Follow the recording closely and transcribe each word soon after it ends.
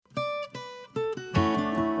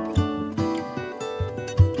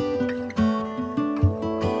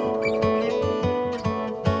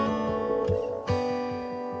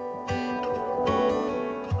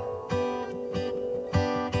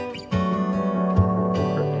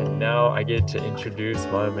I get to introduce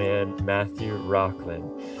my man, Matthew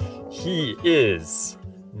Rocklin. He is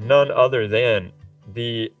none other than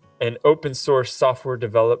an open source software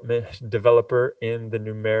developer in the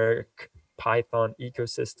numeric Python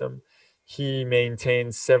ecosystem. He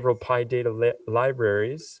maintains several PyData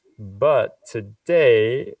libraries, but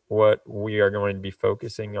today what we are going to be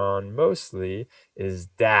focusing on mostly is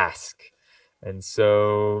Dask. And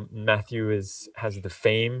so Matthew has the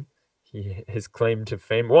fame. His claim to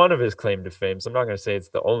fame, one of his claim to fame. So I'm not going to say it's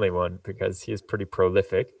the only one because he is pretty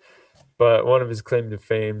prolific. But one of his claim to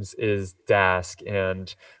fames is Dask,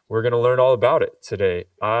 and we're going to learn all about it today.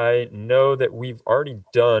 I know that we've already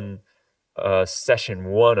done session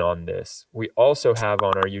 1 on this. We also have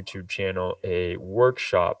on our YouTube channel a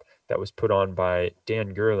workshop that was put on by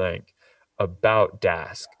Dan Gerlang about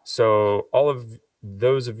Dask. So all of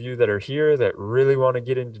those of you that are here that really want to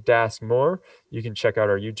get into Dask more, you can check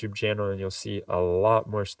out our YouTube channel and you'll see a lot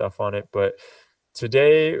more stuff on it. But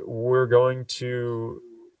today we're going to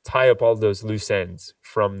tie up all those loose ends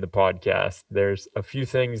from the podcast. There's a few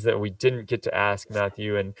things that we didn't get to ask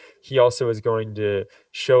Matthew, and he also is going to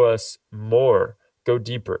show us more, go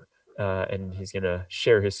deeper, and he's going to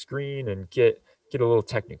share his screen and get a little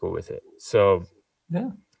technical with it. So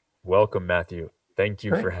yeah, welcome, Matthew. Thank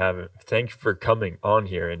you for coming on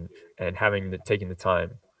here and taking the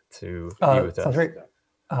time to be with us. Sounds great.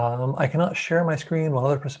 I cannot share my screen while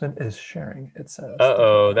another participant is sharing, it says.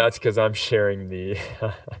 That's because I'm sharing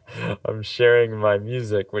I'm sharing my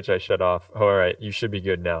music, which I shut off. All right, you should be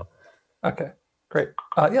good now. Okay, great.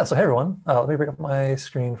 So hey everyone, let me bring up my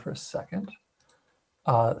screen for a second.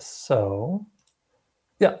 So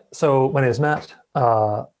my name is Matt.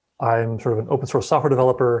 I'm sort of an open source software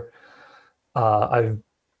developer. I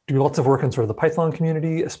do lots of work in sort of the Python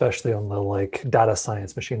community, especially on the data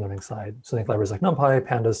science, machine learning side. So think libraries like NumPy,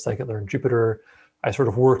 Pandas, scikit-learn, Jupyter. I sort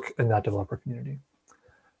of work in that developer community.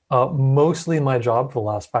 Mostly my job for the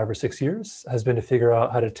last 5 or 6 years has been to figure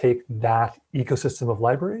out how to take that ecosystem of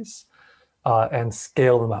libraries and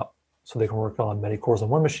scale them out so they can work on many cores on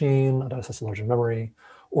one machine, on data sets large in memory,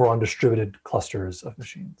 or on distributed clusters of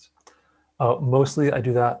machines. Mostly I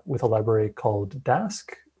do that with a library called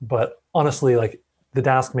Dask, but honestly, the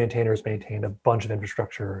Dask maintainers maintain a bunch of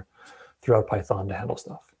infrastructure throughout Python to handle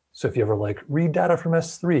stuff. So if you ever read data from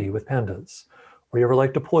S3 with pandas, or you ever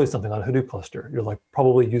deploy something on a Hadoop cluster, you're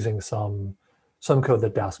probably using some code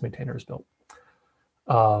that Dask maintainers built.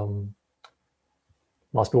 Lots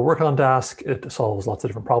of people work on Dask. It solves lots of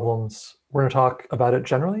different problems. We're going to talk about it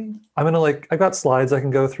generally. I've got slides I can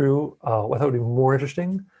go through. What I thought would be more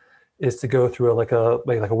interesting is to go through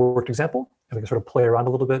a worked example, and we can sort of play around a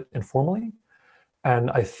little bit informally.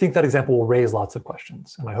 And I think that example will raise lots of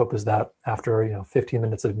questions. And my hope is that after 15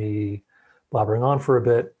 minutes of me blabbering on for a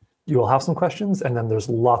bit, you will have some questions, and then there's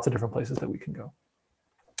lots of different places that we can go.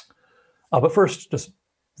 But first, just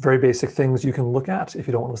very basic things you can look at if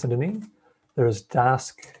you don't want to listen to me. There's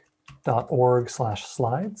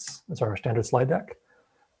dask.org/slides. That's our standard slide deck.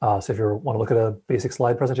 So if you want to look at a basic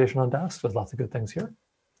slide presentation on Dask, there's lots of good things here.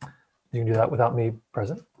 You can do that without me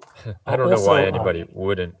present. I don't know why anybody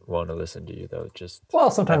wouldn't want to listen to you, though.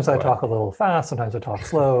 Sometimes I talk a little fast, sometimes I talk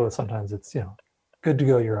slow, sometimes it's good to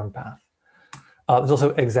go your own path. There's also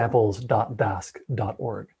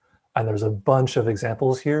examples.dask.org, and there's a bunch of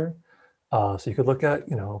examples here. So you could look at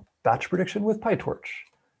batch prediction with PyTorch.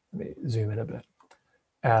 Let me zoom in a bit.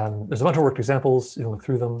 And there's a bunch of worked examples. You can look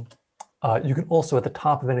through them. You can also, at the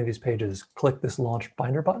top of any of these pages, click this Launch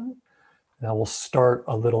Binder button. And that will start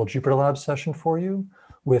a little Jupyter Lab session for you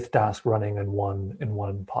with Dask running in one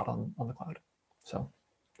pod on the cloud. So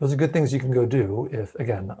those are good things you can go do if,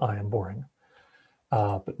 again, I am boring.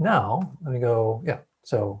 But now, let me go,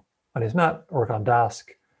 So my name is Matt, I work on Dask.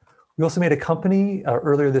 We also made a company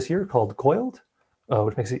earlier this year called Coiled,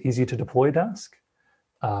 which makes it easy to deploy Dask.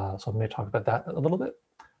 So I'm going to talk about that a little bit.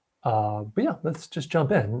 But let's just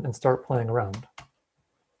jump in and start playing around.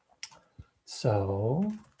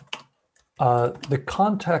 So the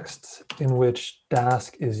context in which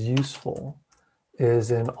Dask is useful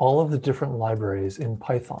is in all of the different libraries in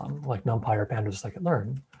Python, like NumPy or Pandas,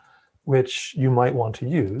 scikit-learn, which you might want to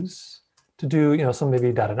use to do some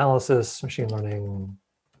maybe data analysis, machine learning,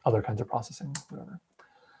 other kinds of processing, whatever.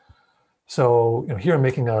 So here I'm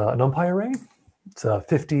making a NumPy array. It's a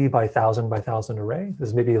 50 by 1,000 by 1,000 array. This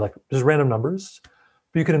is maybe just random numbers,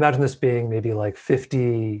 but you can imagine this being maybe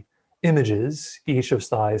 50 images, each of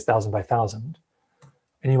size 1,000 by 1,000.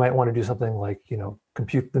 And you might want to do something like,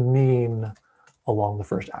 compute the mean along the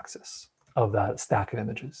first axis of that stack of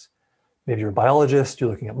images. Maybe you're a biologist, you're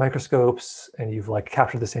looking at microscopes, and you've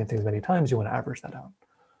captured the same things many times, you want to average that out.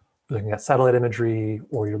 looking at satellite imagery,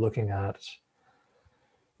 or you're looking at,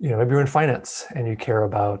 maybe you're in finance and you care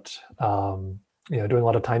about, doing a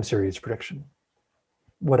lot of time series prediction,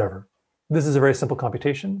 whatever. This is a very simple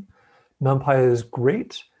computation. NumPy is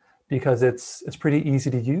great because it's pretty easy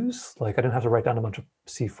to use. Like, I didn't have to write down a bunch of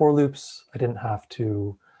C for loops. I didn't have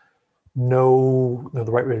to know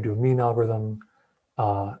the right way to do a mean algorithm.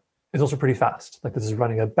 It's also pretty fast. Like, this is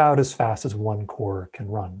running about as fast as one core can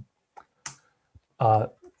run.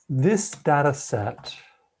 This data set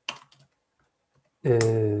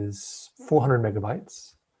is 400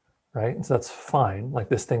 megabytes, right? And so that's fine. Like,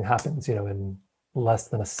 this thing happens, in less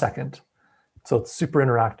than a second. So it's super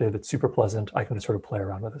interactive, it's super pleasant. I can just sort of play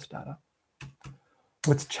around with this data.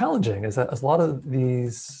 What's challenging is that as a lot of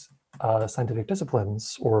these scientific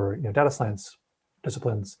disciplines, or data science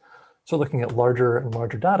disciplines, start looking at larger and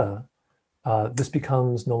larger data, this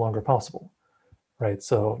becomes no longer possible, right?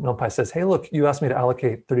 So NumPy says, hey, look, you asked me to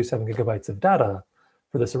allocate 37 gigabytes of data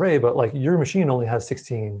for this array, but like, your machine only has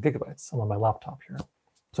 16 gigabytes. I'm on my laptop here.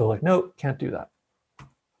 So like, no, can't do that.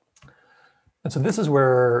 And so this is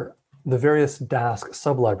where the various Dask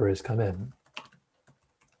sublibraries come in.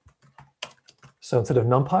 So instead of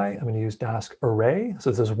NumPy, I'm going to use Dask Array. So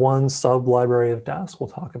this is one sublibrary of Dask. We'll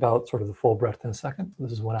talk about sort of the full breadth in a second.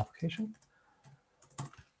 This is one application.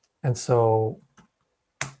 And so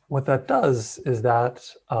what that does is that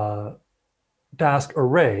Dask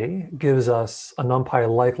Array gives us a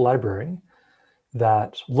NumPy-like library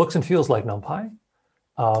that looks and feels like NumPy,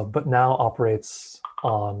 but now operates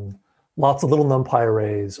on lots of little NumPy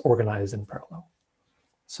arrays organized in parallel.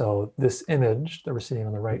 So this image that we're seeing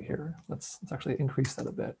on the right here, let's actually increase that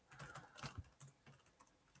a bit.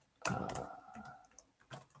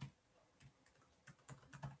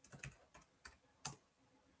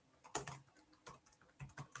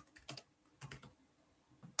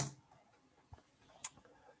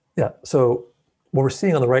 Yeah, so what we're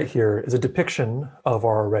seeing on the right here is a depiction of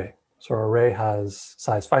our array. So our array has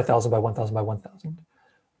size 5,000 by 1,000 by 1,000.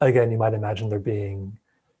 Again, you might imagine there being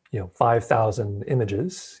 5,000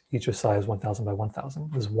 images, each of size 1,000 by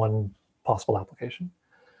 1,000. This is one possible application.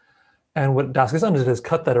 And what Dask has done is it has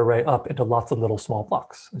cut that array up into lots of little small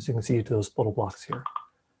blocks. As you can see, those little blocks here.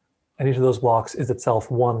 And each of those blocks is itself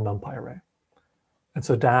one NumPy array. And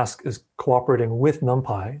so Dask is cooperating with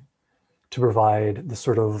NumPy to provide this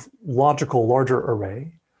sort of logical larger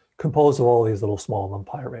array composed of all these little small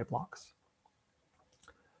NumPy array blocks.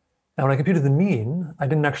 Now, when I computed the mean, I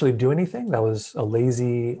didn't actually do anything. That was a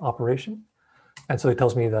lazy operation. And so it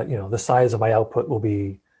tells me that the size of my output will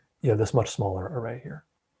be this much smaller array here.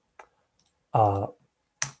 And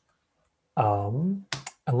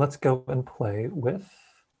let's go and play with.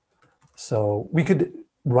 So we could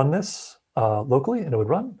run this locally and it would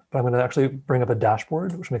run, but I'm going to actually bring up a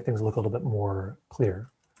dashboard, which will make things look a little bit more clear.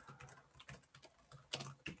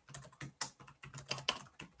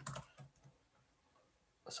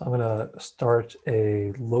 So I'm going to start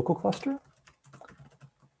a local cluster.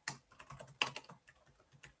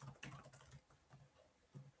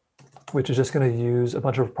 Which is just going to use a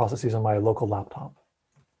bunch of processes on my local laptop.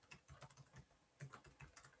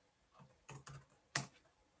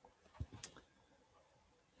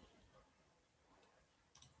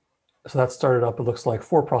 So that started up, it looks like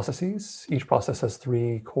 4 processes. Each process has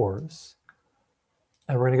 3 cores.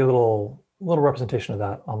 And we're going to get a little representation of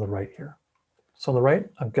that on the right here. So on the right,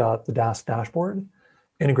 I've got the Dask dashboard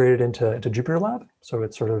integrated into JupyterLab. So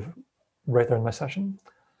it's sort of right there in my session.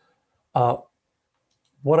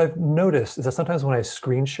 What I've noticed is that sometimes when I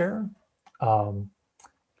screen share and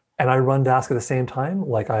I run Dask at the same time,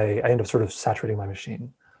 like I end up sort of saturating my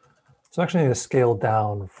machine. So I'm actually going to scale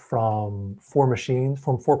down from 4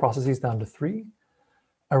 processes down to 3.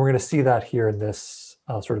 And we're going to see that here in this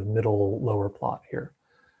sort of middle lower plot here.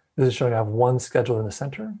 This is showing I have 1 scheduler in the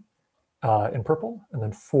center in purple, and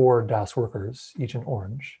then 4 Dask workers, each in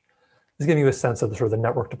orange. This is giving you a sense of the sort of the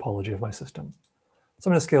network topology of my system. So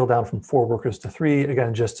I'm going to scale down from 4 workers to 3,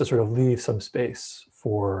 again, just to sort of leave some space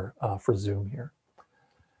for Zoom here.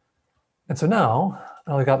 And so now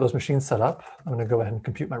I got those machines set up, I'm going to go ahead and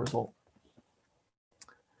compute my result.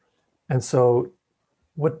 And so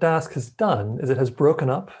what Dask has done is it has broken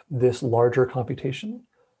up this larger computation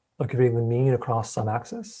of computing the mean across some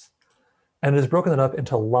axis, and it has broken it up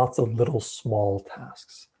into lots of little small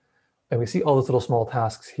tasks. And we see all those little small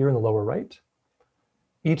tasks here in the lower right.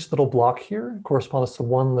 Each little block here corresponds to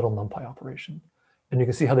one little NumPy operation. And you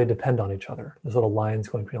can see how they depend on each other. There's little lines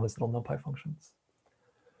going between all these little NumPy functions.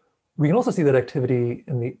 We can also see that activity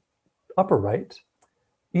in the upper right.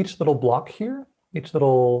 Each little block here, each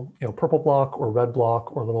little purple block or red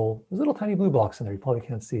block or there's little tiny blue blocks in there you probably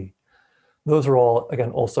can't see. Those are all,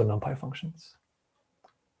 again, also NumPy functions.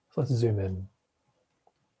 So let's zoom in.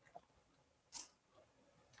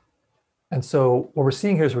 And so what we're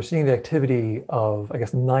seeing here is we're seeing the activity of, I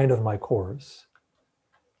guess, 9 of my cores.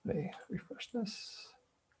 Let me refresh this.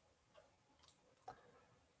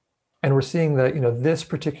 And we're seeing that, this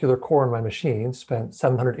particular core in my machine spent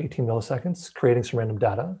 718 milliseconds creating some random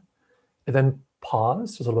data. It then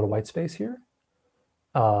paused, there's a little bit of white space here,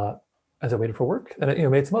 as it waited for work. And it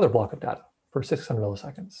made some other block of data for 600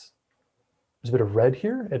 milliseconds. There's a bit of red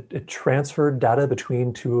here. It transferred data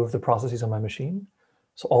between 2 of the processes on my machine.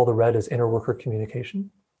 So all the red is inter-worker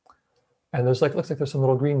communication. And looks like there's some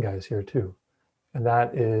little green guys here too. And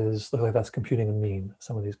looks like that's computing a mean,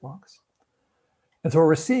 some of these blocks. And so what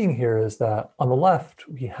we're seeing here is that on the left,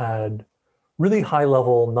 we had really high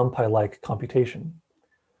level NumPy-like computation.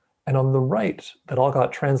 And on the right, that all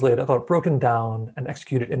got translated, got broken down and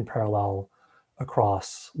executed in parallel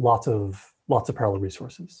across lots of parallel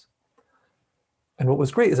resources. And what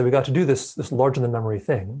was great is that we got to do this larger than memory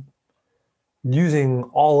thing using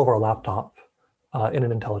all of our laptop in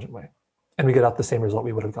an intelligent way. And we get out the same result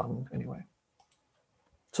we would have gotten anyway.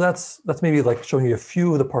 So that's maybe like showing you a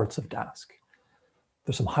few of the parts of Dask.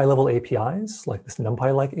 There's some high-level APIs, like this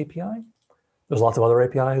NumPy-like API. There's lots of other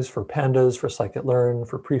APIs for Pandas, for scikit-learn,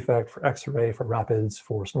 for Prefect, for Xarray, for Rapids,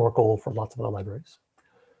 for Snorkel, for lots of other libraries.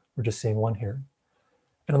 We're just seeing one here.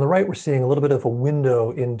 And on the right, we're seeing a little bit of a window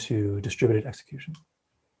into distributed execution.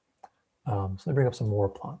 So let me bring up some more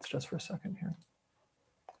plots just for a second here.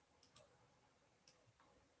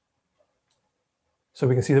 So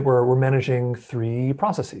we can see that we're managing 3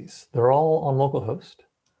 processes. They're all on localhost.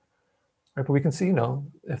 Right, but we can see,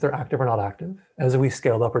 if they're active or not active. As we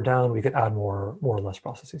scaled up or down, we could add more or less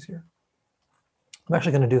processes here. I'm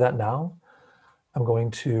actually going to do that now. I'm going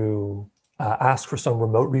to ask for some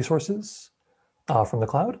remote resources from the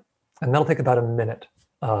cloud, and that'll take about a minute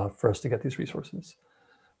for us to get these resources.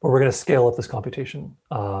 But we're going to scale up this computation.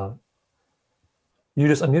 You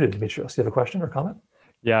just unmuted, Demetrios. Do you have a question or comment?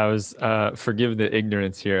 Yeah, I was, forgive the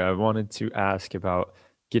ignorance here. I wanted to ask about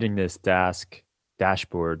getting this Dask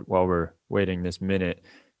dashboard while we're waiting this minute.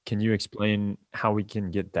 Can you explain how we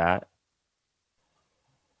can get that?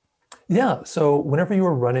 Yeah, so whenever you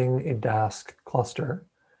are running a Dask cluster,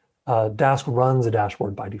 Dask runs a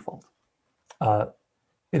dashboard by default.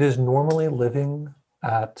 It is normally living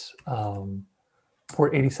at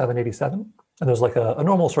port 8787, and there's like a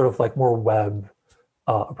normal sort of like more web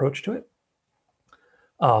approach to it.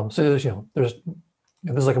 So there's this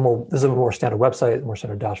is a more standard website, more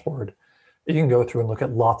standard dashboard. You can go through and look at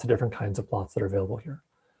lots of different kinds of plots that are available here.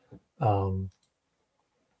 But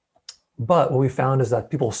what we found is that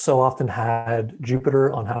people so often had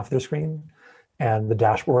Jupyter on half their screen and the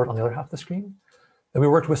dashboard on the other half of the screen. And we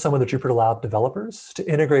worked with some of the Jupyter Lab developers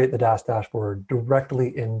to integrate the Dask dashboard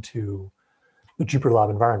directly into the Jupyter Lab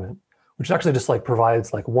environment, which actually just like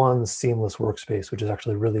provides like one seamless workspace, which is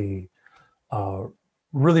actually really,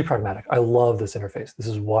 really pragmatic. I love this interface. This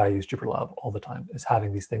is why I use Jupyter Lab all the time, is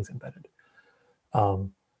having these things embedded.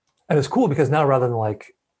 And it's cool because now rather than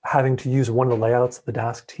like having to use one of the layouts the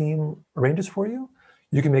Dask team arranges for you,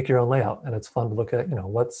 you can make your own layout, and it's fun to look at. How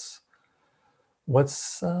my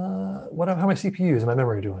CPUs and my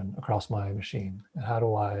memory doing across my machine, and how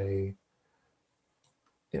do I,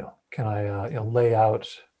 can I lay out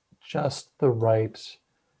just the right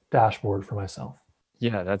dashboard for myself?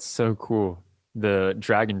 Yeah, that's so cool. The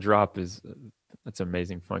drag and drop that's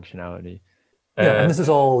amazing functionality. Yeah, and this is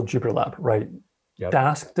all Jupyter Lab, right? Yep.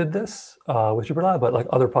 Dask did this with Jupyter Lab, but like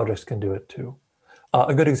other projects can do it too.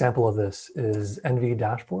 A good example of this is NV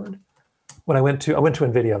Dashboard. When I went to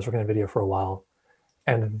NVIDIA, I was working at NVIDIA for a while,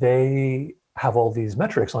 and they have all these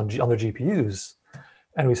metrics on their GPUs.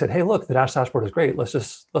 And we said, hey, look, the Dask dashboard is great.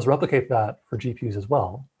 Let's replicate that for GPUs as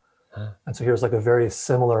well. And so here's like a very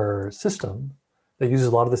similar system that uses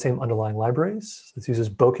a lot of the same underlying libraries. It uses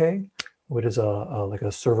Bokeh, which is like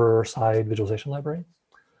a server-side visualization library.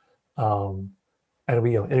 And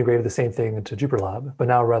we integrated the same thing into Jupyter Lab, but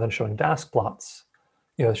now rather than showing Dask plots,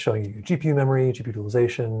 it's showing you GPU memory, GPU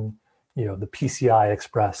utilization, the PCI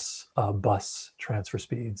Express bus transfer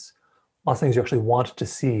speeds, lots of things you actually want to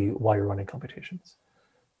see while you're running computations.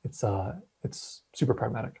 It's super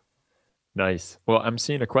pragmatic. Nice. Well, I'm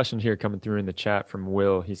seeing a question here coming through in the chat from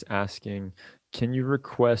Will. He's asking, can you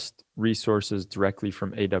request resources directly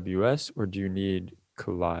from AWS, or do you need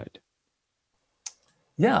Collide?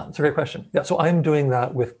 Yeah, it's a great question. Yeah, so I'm doing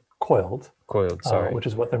that with Coiled. Coiled, sorry. Which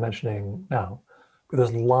is what they're mentioning now. But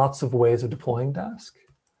there's lots of ways of deploying Dask.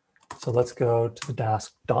 So let's go to the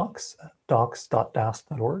Dask docs,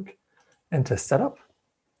 docs.dask.org, and to setup.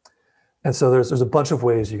 And so there's a bunch of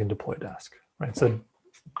ways you can deploy Dask, right? So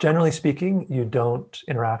generally speaking, you don't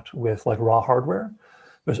interact with like raw hardware.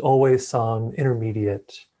 There's always some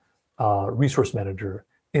intermediate resource manager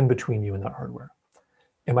in between you and that hardware.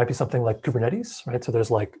 It might be something like Kubernetes, right? So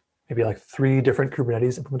there's like maybe like 3 different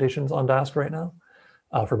Kubernetes implementations on Dask right now,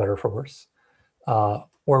 for better or for worse.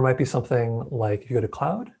 Or it might be something like if you go to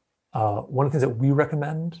cloud, one of the things that we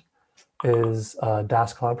recommend is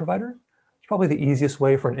Dask Cloud Provider. It's probably the easiest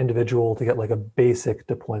way for an individual to get like a basic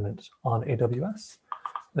deployment on AWS.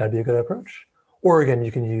 That'd be a good approach. Or again,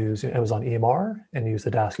 you can use Amazon EMR and use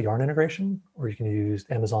the Dask Yarn integration, or you can use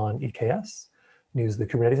Amazon EKS and use the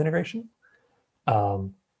Kubernetes integration.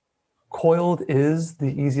 Coiled is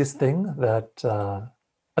the easiest thing that,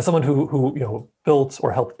 as someone who built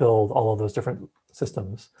or helped build all of those different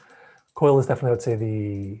systems, Coiled is definitely, I would say,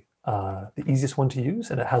 the easiest one to use,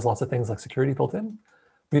 and it has lots of things like security built in.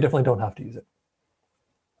 But you definitely don't have to use it.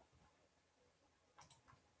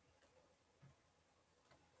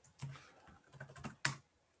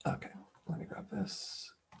 Okay, let me grab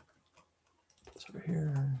this. Put this over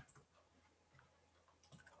here.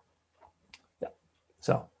 Yeah.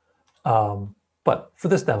 So, but for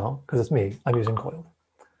this demo, because it's me, I'm using Coiled.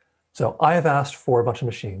 So I have asked for a bunch of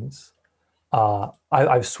machines.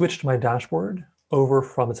 I've switched my dashboard over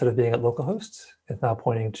from, instead of being at localhost, it's now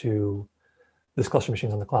pointing to this cluster of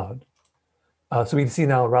machines on the cloud. So we can see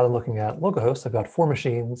now, rather than looking at localhost, I've got 4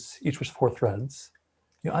 machines, each with 4 threads.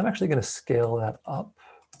 I'm actually going to scale that up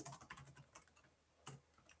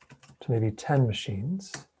to maybe 10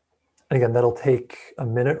 machines. And again, that'll take a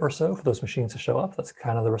minute or so for those machines to show up. That's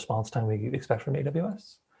kind of the response time we expect from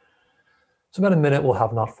AWS. So about a minute, we'll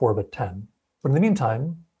have not 4, but 10. But in the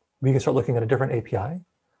meantime, we can start looking at a different API.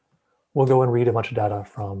 We'll go and read a bunch of data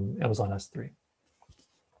from Amazon S3.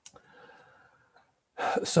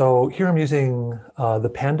 So here I'm using the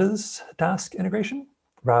Pandas Dask integration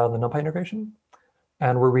rather than the NumPy integration.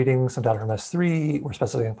 And we're reading some data from S3. We're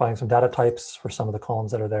specifying some data types for some of the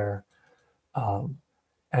columns that are there.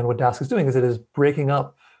 And what Dask is doing is it is breaking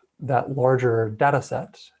up that larger data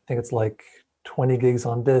set. I think it's like 20 gigs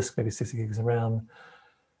on disk, maybe 60 gigs in RAM,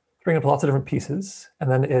 bringing up lots of different pieces. And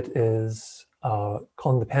then it is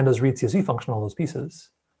calling the pandas read CSV function, all those pieces.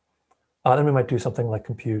 Then we might do something like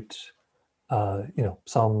compute,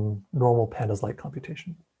 some normal pandas-like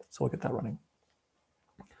computation. So we'll get that running.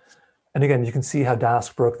 And again, you can see how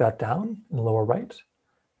Dask broke that down in the lower right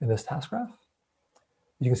in this task graph.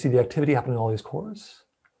 You can see the activity happening in all these cores.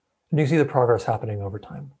 And you can see the progress happening over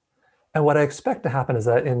time. And what I expect to happen is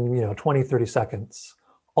that in 20, 30 seconds,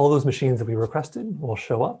 all those machines that we requested will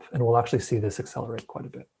show up, and we'll actually see this accelerate quite a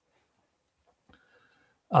bit.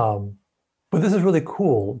 But this is really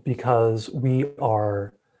cool because we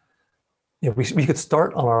are, we could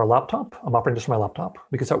start on our laptop. I'm operating just from my laptop.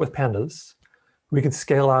 We could start with pandas. We could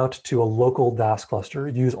scale out to a local Dask cluster,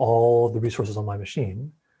 use all the resources on my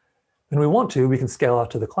machine. And we want to, we can scale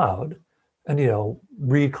out to the cloud and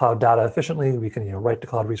read cloud data efficiently. We can write to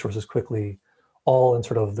cloud resources quickly, all in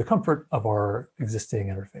sort of the comfort of our existing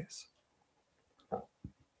interface.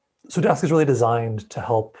 So Dask is really designed to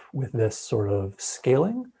help with this sort of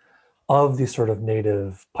scaling of these sort of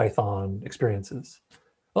native Python experiences.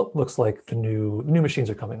 Oh, looks like the new machines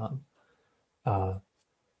are coming on.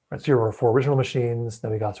 Right, so here were 4 original machines,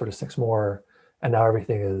 then we got sort of 6 more, and now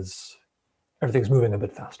everything's moving a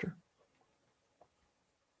bit faster.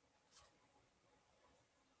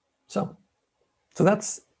 So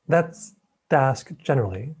that's Dask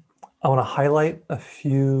generally. I want to highlight a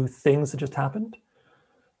few things that just happened,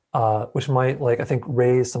 which might, I think,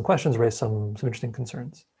 raise some questions, raise some interesting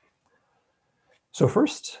concerns. So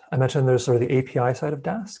first, I mentioned there's sort of the API side of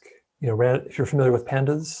Dask. If you're familiar with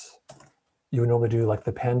pandas, you would normally do like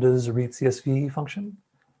the pandas read CSV function,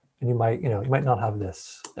 and you might not have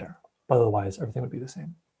this there, but otherwise everything would be the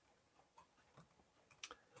same.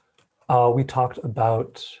 We talked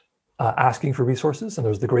about asking for resources, and there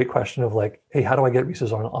was the great question of hey, how do I get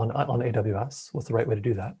resources on AWS? What's the right way to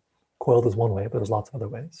do that? Coiled is one way, but there's lots of other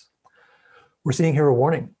ways. We're seeing here a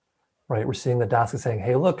warning, right? We're seeing that Dask is saying,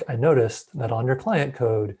 hey, look, I noticed that on your client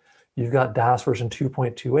code, you've got Dask version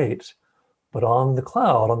 2.28, but on the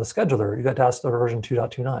cloud, on the scheduler, you've got Dask version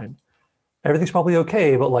 2.29. Everything's probably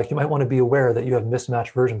okay, but you might want to be aware that you have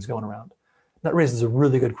mismatched versions going around. That raises a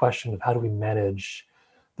really good question of how do we manage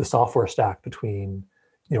the software stack between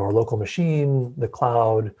our local machine, the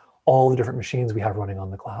cloud, all the different machines we have running on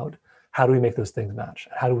the cloud. How do we make those things match?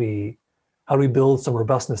 How do we build some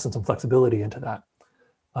robustness and some flexibility into that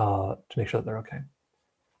to make sure that they're okay?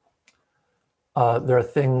 There are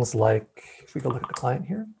things like, if we go look at the client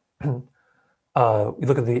here, We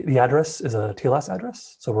look at the address is a TLS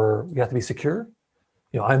address, so we have to be secure.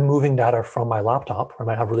 I'm moving data from my laptop, where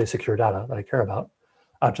I might have really secure data that I care about,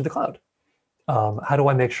 out to the cloud. How do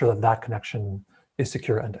I make sure that that connection is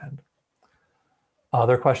secure end to end?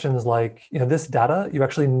 There are questions like, this data, you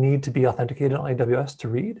actually need to be authenticated on AWS to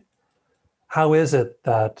read. How is it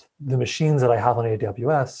that the machines that I have on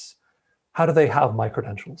AWS, how do they have my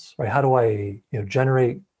credentials, right? How do I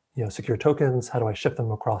generate secure tokens? How do I ship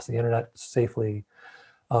them across the internet safely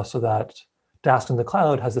so that Dask in the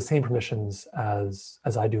cloud has the same permissions as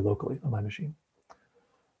I do locally on my machine?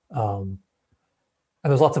 And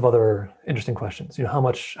there's lots of other interesting questions. How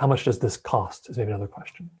much does this cost is maybe another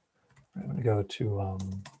question. I'm going to go to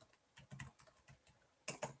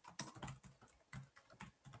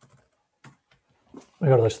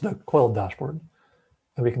the Coiled dashboard,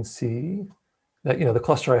 and we can see that the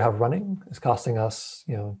cluster I have running is costing us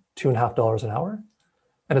 $2.50 an hour,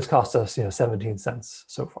 and it's cost us 17 cents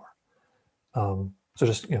so far. So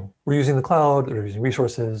just we're using the cloud, we're using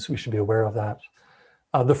resources. We should be aware of that.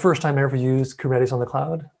 The first time I ever used Kubernetes on the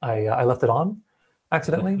cloud, I left it on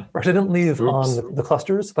accidentally. Or actually, I didn't leave on the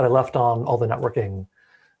clusters, but I left on all the networking,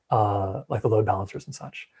 like the load balancers and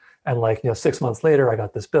such. And 6 months later, I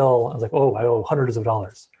got this bill. I was like, oh, I owe hundreds of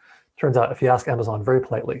dollars. Turns out, if you ask Amazon very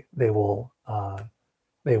politely, they will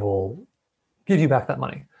give you back that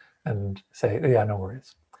money and say, oh, yeah, no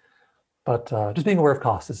worries. But just being aware of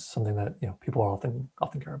costs is something that people are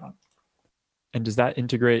often care about. And does that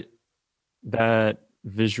integrate that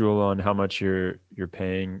visual on how much you're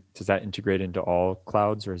paying? Does that integrate into all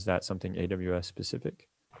clouds, or is that something AWS specific?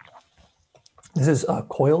 This is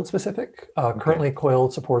Coiled specific. Okay. Currently,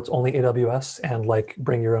 Coiled supports only AWS and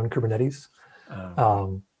bring your own Kubernetes.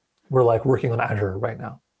 We're working on Azure right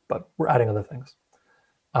now, but we're adding other things.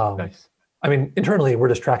 Nice. I mean, internally, we're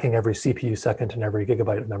just tracking every CPU second and every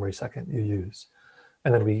gigabyte of memory second you use.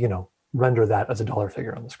 And then we, render that as a dollar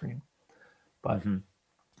figure on the screen. But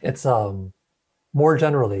it's more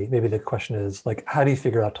generally, maybe the question is how do you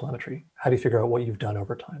figure out telemetry? How do you figure out what you've done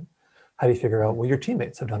over time? How do you figure out what your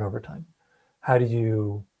teammates have done over time? How do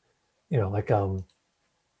you,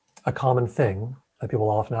 a common thing that people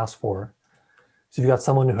often ask for. So you've got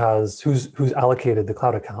someone who's allocated the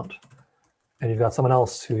cloud account, and you've got someone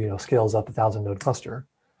else who scales up 1,000 node cluster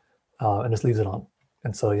and just leaves it on.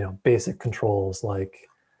 And so basic controls like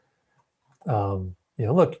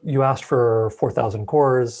look, you asked for 4,000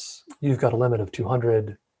 cores, you've got a limit of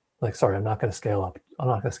 200. Sorry, I'm not going to scale up. I'm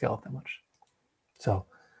not going to scale up that much. So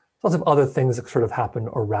lots of other things that sort of happen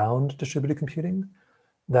around distributed computing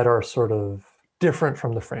that are sort of different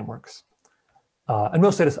from the frameworks. And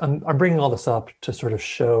mostly I'm bringing all this up to sort of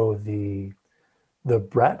show the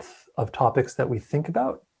breadth of topics that we think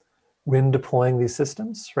about when deploying these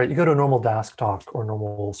systems, right? You go to a normal Dask talk or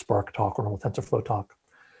normal Spark talk or normal TensorFlow talk,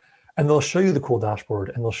 and they'll show you the cool dashboard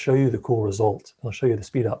and they'll show you the cool result and they'll show you the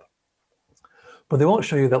speed up. But they won't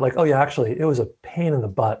show you that oh yeah, actually it was a pain in the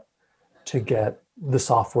butt to get the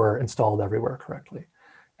software installed everywhere correctly.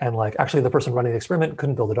 And actually the person running the experiment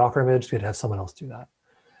couldn't build a Docker image, so you had to have someone else do that.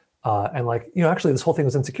 And actually this whole thing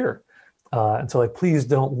was insecure. And so please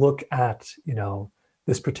don't look at,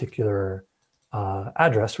 this particular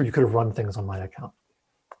address where you could have run things on my account.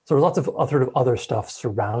 So there's lots of other stuff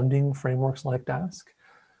surrounding frameworks like Dask,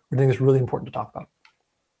 I think it's really important to talk about.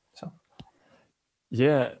 So,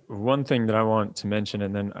 yeah, one thing that I want to mention,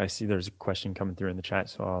 and then I see there's a question coming through in the chat,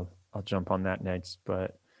 so I'll jump on that next.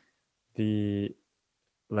 But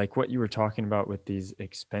what you were talking about with these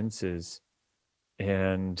expenses,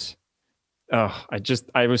 and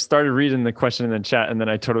I was started reading the question in the chat, and then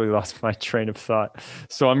I totally lost my train of thought.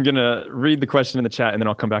 So I'm gonna read the question in the chat, and then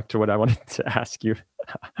I'll come back to what I wanted to ask you.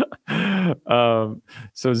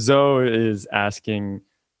 So Zoe is asking,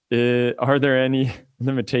 are there any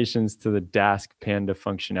limitations to the Dask Panda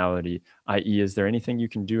functionality? I.e., is there anything you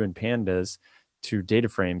can do in Pandas to data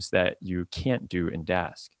frames that you can't do in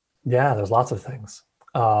Dask? Yeah, there's lots of things.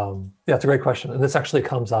 Yeah, it's a great question. And this actually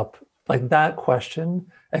comes up, that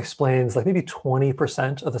question explains maybe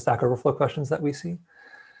 20% of the Stack Overflow questions that we see.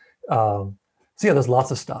 So yeah, there's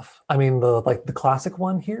lots of stuff. I mean, the classic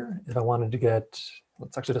one here, if I wanted to get,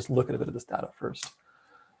 let's actually just look at a bit of this data first.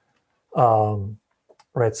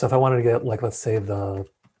 Right, so if I wanted to get let's say the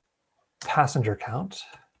passenger count,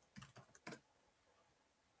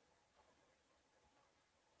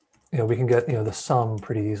 we can get the sum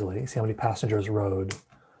pretty easily. See how many passengers rode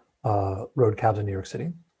cabs in New York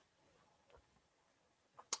City.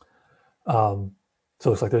 So it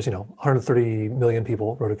looks like there's 130 million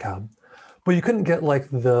people rode a cab, but you couldn't get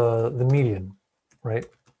the median, right?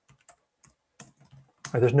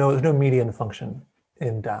 There's no median function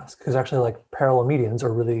in Dask because actually like parallel medians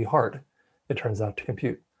are really hard, it turns out, to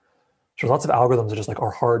compute. So lots of algorithms that just like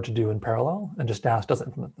are hard to do in parallel, and just Dask doesn't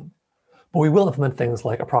implement them. But we will implement things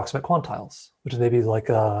like approximate quantiles, which is maybe like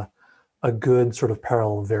a good sort of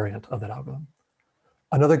parallel variant of that algorithm.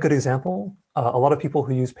 Another good example, a lot of people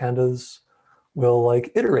who use pandas will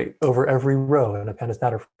like iterate over every row in a pandas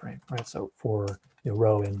data frame, right? So for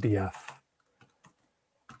row in df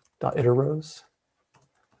dot iter rows.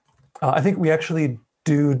 I think we actually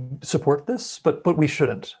do support this, but we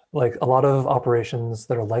shouldn't. Like a lot of operations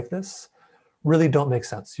that are like this really don't make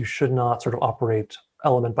sense. You should not sort of operate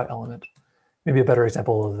element by element. Maybe a better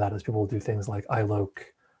example of that is people will do things like iloc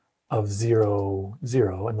of 0,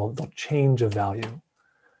 0, and they'll change a value.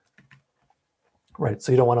 Right,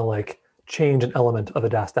 so you don't want to like change an element of a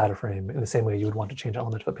Dask data frame in the same way you would want to change an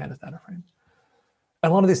element of a pandas data frame.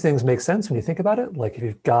 And a lot of these things make sense when you think about it. Like if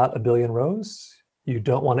you've got a billion rows, you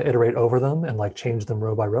don't want to iterate over them and like change them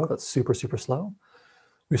row by row. That's super, super slow.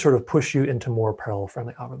 We sort of push you into more parallel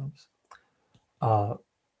friendly algorithms.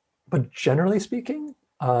 But generally speaking,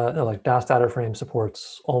 like Dask data frame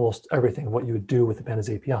supports almost everything of what you would do with the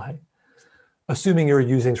pandas API, assuming you're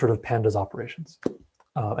using sort of pandas operations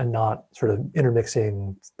and not sort of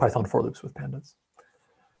intermixing Python for loops with pandas.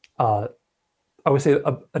 I would say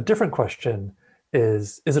a different question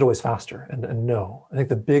is it always faster? And no. I think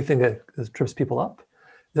the big thing that trips people up is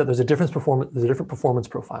that there's a different performance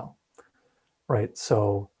profile, right?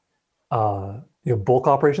 So bulk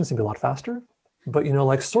operations seem to be a lot faster, but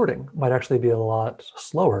like sorting might actually be a lot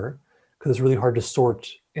slower because it's really hard to sort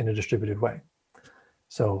in a distributed way.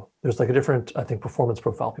 So there's like a different, I think, performance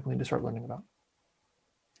profile people need to start learning about.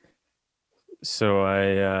 So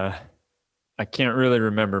I can't really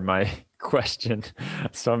remember my question,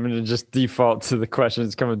 so I'm going to just default to the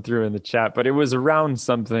questions coming through in the chat. But it was around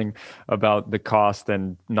something about the cost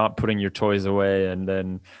and not putting your toys away and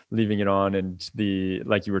then leaving it on, and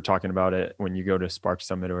like you were talking about it when you go to Spark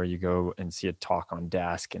Summit or you go and see a talk on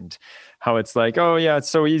Dask and how it's like, oh yeah,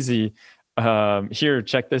 it's so easy. Here,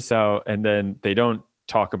 check this out, and then they don't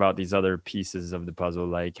talk about these other pieces of the puzzle,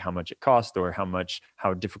 like how much it cost or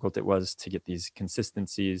how difficult it was to get these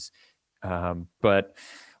consistencies. But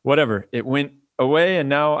whatever, it went away, and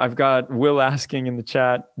now I've got Will asking in the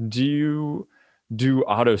chat, do you do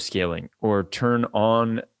auto scaling or turn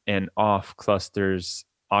on and off clusters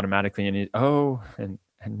automatically?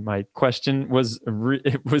 And my question was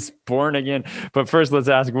it was born again. But first, let's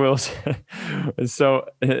ask Will's. So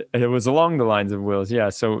it was along the lines of Will's. Yeah.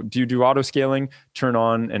 So do you do auto scaling, turn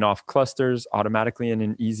on and off clusters automatically in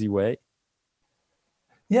an easy way?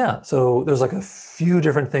 Yeah. So there's like a few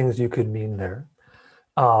different things you could mean there.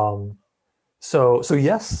 So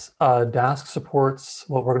yes, Dask supports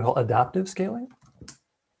what we're going to call adaptive scaling.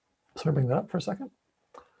 So let me bring that up for a second.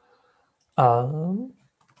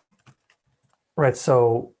 Right,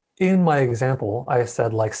 so in my example, I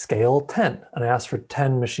said like scale 10, and I asked for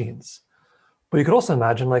 10 machines. But you could also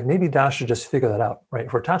imagine like maybe Dask should just figure that out, right?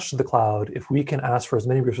 If we're attached to the cloud, if we can ask for as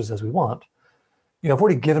many resources as we want, I've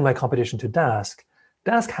already given my computation to Dask.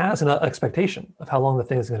 Dask has an expectation of how long the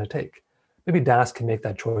thing is going to take. Maybe Dask can make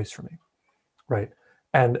that choice for me, right?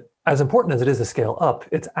 And as important as it is to scale up,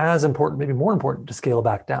 it's as important, maybe more important, to scale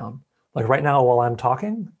back down. Like right now, while I'm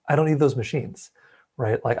talking, I don't need those machines,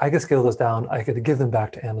 right? Like I could scale those down, I could give them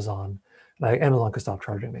back to Amazon, and Amazon could stop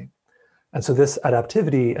charging me. And so this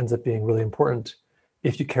adaptivity ends up being really important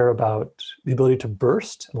if you care about the ability to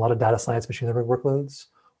burst. And a lot of data science machine learning workloads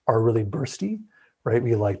are really bursty, right?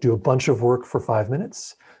 We like do a bunch of work for 5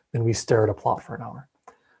 minutes, then we stare at a plot for an hour.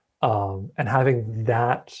 And having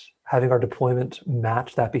our deployment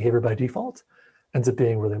match that behavior by default ends up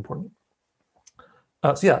being really important.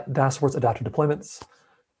 So yeah, Dask supports adaptive deployments.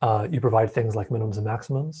 You provide things like minimums and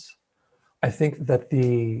maximums. I think that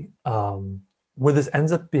where this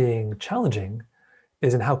ends up being challenging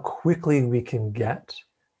is in how quickly we can get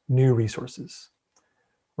new resources,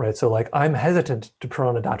 right? So like I'm hesitant to turn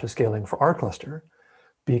on adaptive scaling for our cluster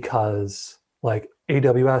because like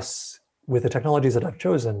AWS with the technologies that I've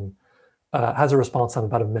chosen has a response time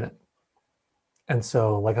about a minute. And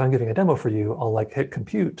so like I'm giving a demo for you, I'll like hit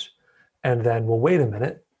compute and then we'll wait a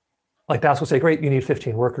minute. Like Dask will say, great, you need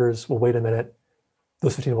 15 workers. We'll wait a minute.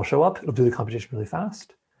 Those 15 will show up. It'll do the computation really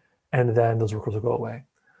fast. And then those workers will go away.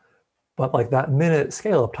 But like that minute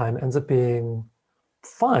scale up time ends up being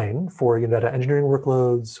fine for data engineering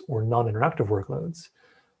workloads or non-interactive workloads,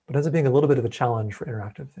 but ends up being a little bit of a challenge for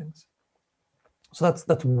interactive things. So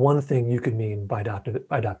that's one thing you could mean by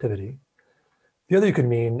adaptivity. The other you could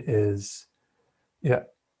mean is,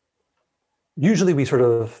 usually we sort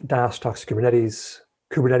of Dask talks to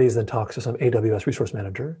Kubernetes then talks to some AWS resource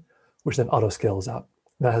manager. which then auto scales out.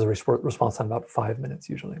 That has a response time about 5 minutes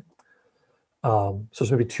usually. So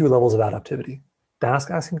there's maybe two levels of adaptivity: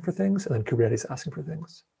 Dask asking for things, and then Kubernetes asking for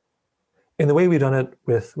things. In the way we've done it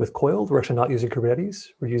with Coiled, we're actually not using Kubernetes.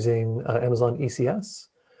 We're using Amazon ECS,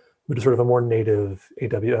 which is sort of a more native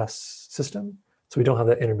AWS system. So we don't have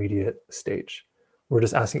that intermediate stage. We're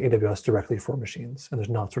just asking AWS directly for machines, and there's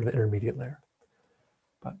not sort of an intermediate layer.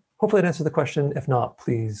 But hopefully that answers the question. If not,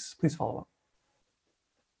 please follow up.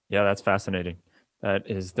 Yeah, that's fascinating. That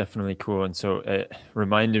is definitely cool. And so it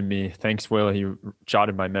reminded me, thanks, Will, he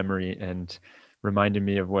jotted my memory and reminded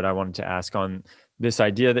me of what I wanted to ask on this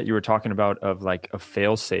idea that you were talking about of like a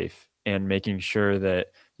fail safe and making sure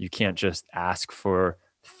that you can't just ask for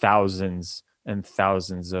thousands and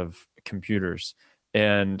thousands of computers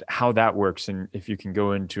and how that works. And if you can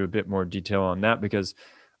go into a bit more detail on that, because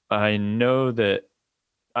I know that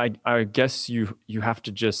I guess you have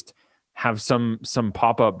to just have some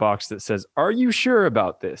pop-up box that says, "Are you sure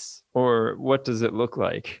about this?" Or what does it look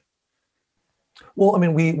like? Well, I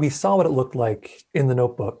mean, we saw what it looked like in the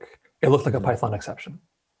notebook. It looked like a Python exception.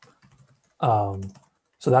 So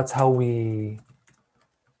that's how we,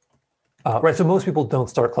 right. So most people don't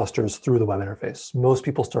start clusters through the web interface. Most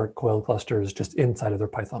people start Coiled clusters just inside of their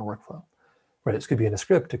Python workflow, right? It could be in a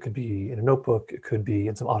script, it could be in a notebook, it could be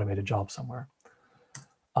in some automated job somewhere.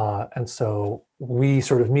 And so we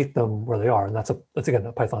sort of meet them where they are, and that's again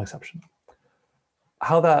a Python exception.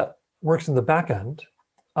 How that works in the backend,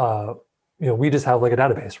 we just have like a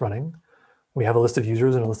database running. We have a list of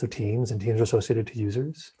users and a list of teams, and teams are associated to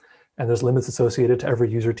users, and there's limits associated to every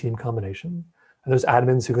user team combination. And there's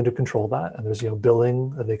admins who can control that, and there's billing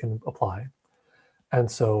that they can apply. And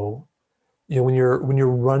so, when you're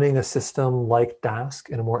running a system like Dask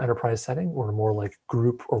in a more enterprise setting or a more like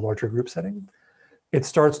group or larger group setting, you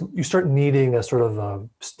start needing a sort of a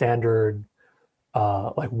standard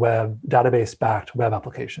like web database backed web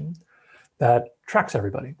application that tracks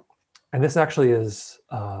everybody. And this actually is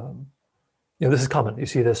this is common. You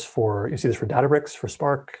see this for Databricks for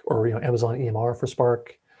Spark, or Amazon EMR for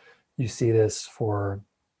Spark. You see this for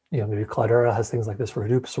maybe Cloudera has things like this for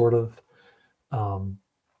Hadoop, sort of.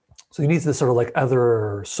 So you need this sort of like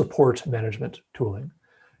other support management tooling.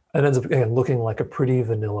 And it ends up again looking like a pretty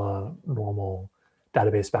vanilla normal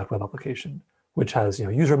database-backed web application, which has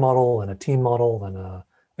user model and a team model and a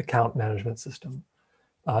account management system.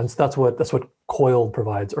 And so that's what Coiled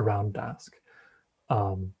provides around Dask.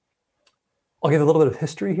 I'll give a little bit of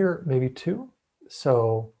history here, maybe too.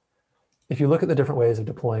 So if you look at the different ways of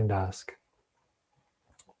deploying Dask,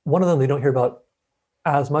 one of them we don't hear about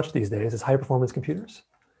as much these days is high performance computers.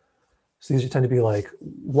 So these tend to be like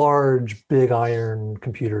large, big iron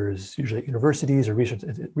computers, usually at universities or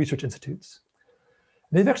research institutes.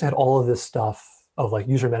 And they've actually had all of this stuff of like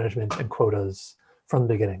user management and quotas from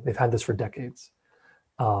the beginning. They've had this for decades.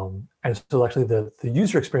 And so actually the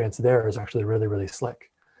user experience there is actually really, really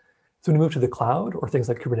slick. So when you move to the cloud or things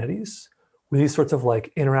like Kubernetes, where these sorts of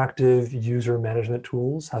like interactive user management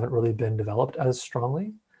tools haven't really been developed as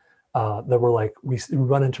strongly, that we're like, we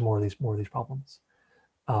run into more of these problems.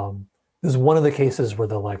 This is one of the cases where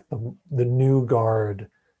the new guard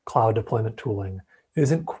cloud deployment tooling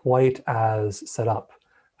isn't quite as set up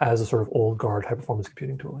as a sort of old guard high performance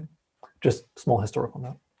computing tooling. Just small historical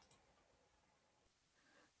note.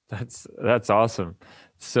 That's awesome.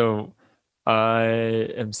 So I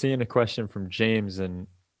am seeing a question from James, and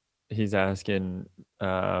he's asking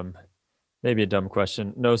maybe a dumb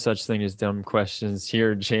question. No such thing as dumb questions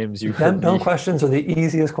here, James. You heard dumb questions are the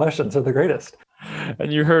easiest questions. They're the greatest.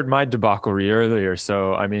 And you heard my debauchery earlier,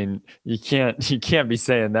 so I mean, you can't be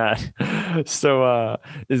saying that. So,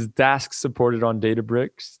 is Dask supported on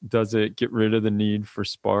Databricks? Does it get rid of the need for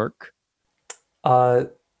Spark?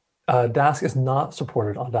 Dask is not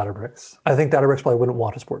supported on Databricks. I think Databricks probably wouldn't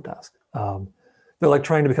want to support Dask. They're like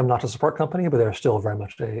trying to become not just a Spark company, but they're still very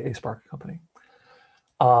much a Spark company.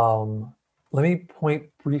 Let me point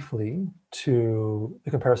briefly to the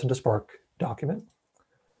comparison to Spark document.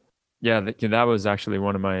 Yeah, that was actually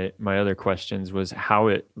one of my other questions, was how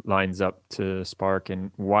it lines up to Spark and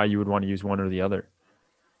why you would want to use one or the other.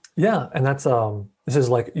 Yeah, and that's this is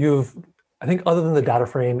like I think other than the data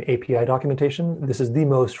frame API documentation, this is the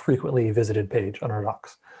most frequently visited page on our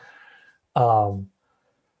docs.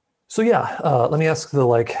 So yeah, let me ask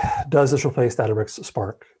does this replace Databricks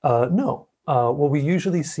Spark? No. What we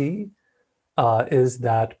usually see is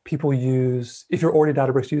that people use, if you're already a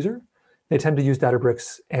Databricks user, they tend to use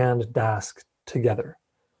Databricks and Dask together.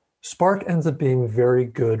 Spark ends up being very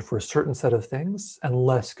good for a certain set of things and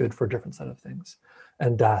less good for a different set of things,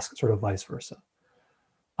 and Dask sort of vice versa.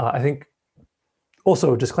 I think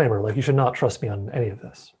Also, disclaimer, like you should not trust me on any of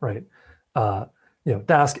this, right? Uh,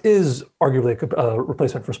 Dask is arguably a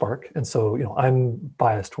replacement for Spark, and so I'm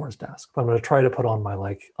biased towards Dask, but I'm going to try to put on my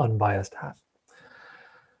like unbiased hat.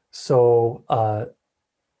 So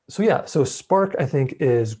so Spark I think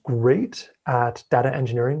is great at data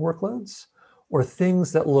engineering workloads or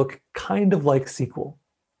things that look kind of like SQL.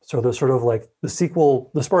 So they're sort of like the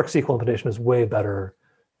Spark SQL implementation is way better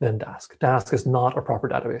than Dask. Dask is not a proper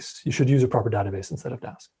database. You should use a proper database instead of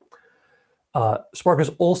Dask. Spark is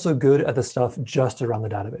also good at the stuff just around the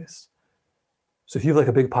database. So if you have like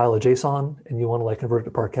a big pile of JSON and you want to like convert it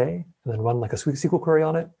to Parquet and then run like a SQL query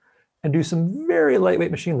on it and do some very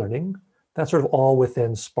lightweight machine learning, that's sort of all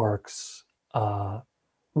within Spark's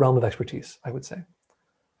realm of expertise, I would say.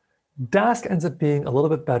 Dask ends up being a little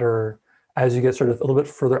bit better as you get sort of a little bit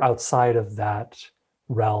further outside of that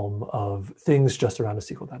realm of things just around a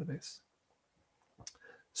SQL database.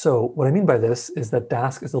 So what I mean by this is that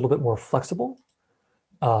Dask is a little bit more flexible.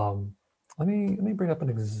 Let me bring up an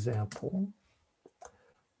example.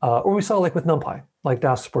 Or we saw like with NumPy, like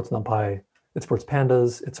Dask supports NumPy, it supports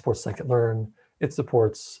pandas, it supports scikit-learn, it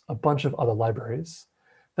supports a bunch of other libraries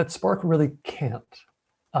that Spark really can't.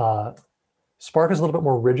 Spark is a little bit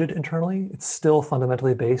more rigid internally. It's still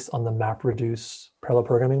fundamentally based on the MapReduce parallel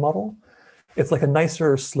programming model. It's like a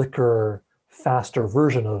nicer, slicker, faster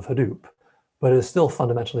version of Hadoop, but it is still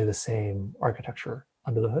fundamentally the same architecture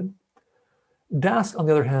under the hood. Dask, on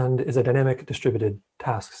the other hand, is a dynamic distributed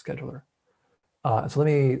task scheduler.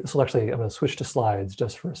 So actually, I'm going to switch to slides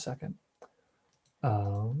just for a second.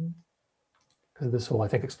 Because this will, I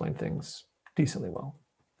think, explain things decently well.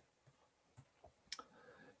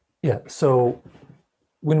 Yeah, so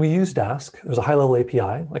when we use Dask, there's a high-level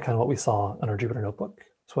API, like kind of what we saw on our Jupyter Notebook.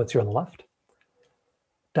 So what's here on the left?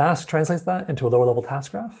 Dask translates that into a lower-level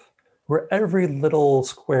task graph, where every little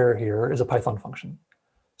square here is a Python function.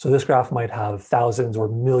 So this graph might have thousands or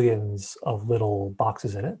millions of little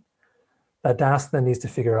boxes in it that Dask then needs to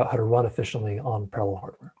figure out how to run efficiently on parallel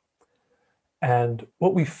hardware. And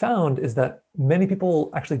what we found is that many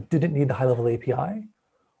people actually didn't need the high-level API,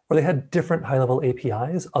 or they had different high-level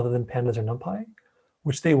APIs other than Pandas or NumPy,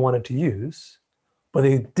 which they wanted to use, but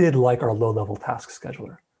they did like our low-level task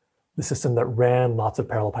scheduler, the system that ran lots of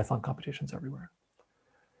parallel Python computations everywhere.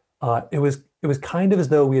 It was kind of as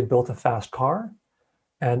though we had built a fast car,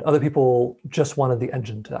 and other people just wanted the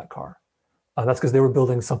engine to that car. That's because they were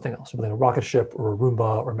building something else, building a rocket ship or a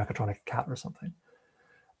Roomba or a mechatronic cat or something.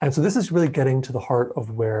 And so this is really getting to the heart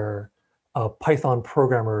of where Python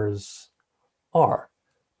programmers are.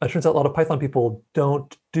 It turns out a lot of Python people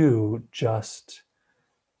don't do just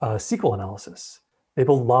SQL analysis. They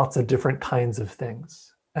build lots of different kinds of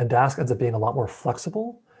things. And Dask ends up being a lot more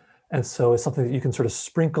flexible. And so it's something that you can sort of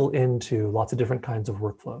sprinkle into lots of different kinds of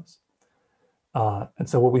workflows. And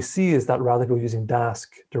so what we see is that rather than people using Dask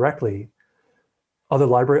directly, other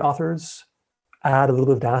library authors add a little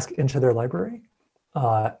bit of Dask into their library,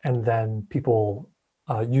 and then people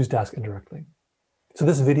use Dask indirectly. So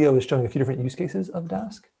this video is showing a few different use cases of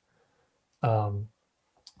Dask.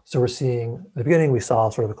 So we're seeing, at the beginning, we saw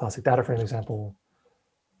sort of a classic data frame example.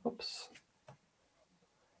 Oops.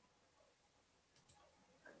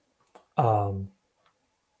 And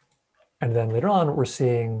then later on, we're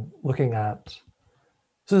looking at,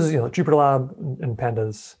 so this is JupyterLab and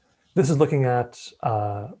Pandas. This is looking at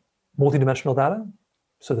multidimensional data.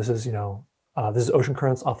 So this is this is ocean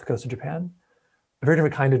currents off the coast of Japan. A very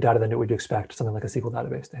different kind of data than we'd expect something like a SQL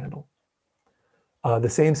database to handle. The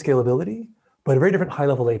same scalability, but a very different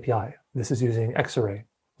high-level API. This is using Xarray,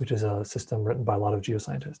 which is a system written by a lot of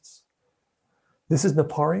geoscientists. This is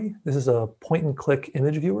Napari. This is a point-and-click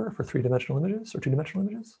image viewer for three-dimensional images or two-dimensional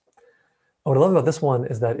images. What I love about this one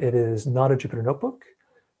is that it is not a Jupyter Notebook.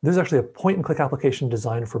 This is actually a point-and-click application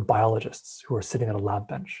designed for biologists who are sitting at a lab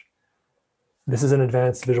bench. This is an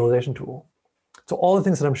advanced visualization tool. So all the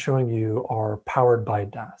things that I'm showing you are powered by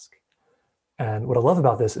Dask. And what I love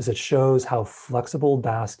about this is it shows how flexible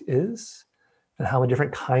Dask is and how many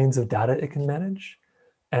different kinds of data it can manage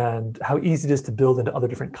and how easy it is to build into other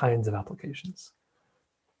different kinds of applications.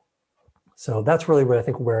 So that's really where I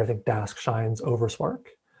think Dask shines over Spark.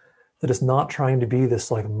 That it's not trying to be this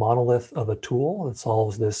like monolith of a tool that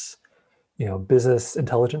solves this, business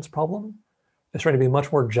intelligence problem. It's trying to be a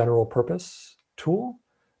much more general purpose tool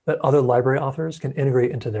that other library authors can integrate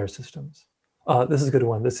into their systems. This is a good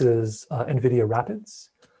one. This is NVIDIA Rapids.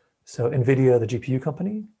 So NVIDIA, the GPU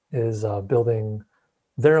company, is building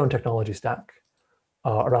their own technology stack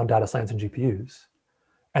around data science and GPUs.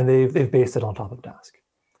 And they've based it on top of Dask.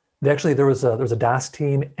 There was a Dask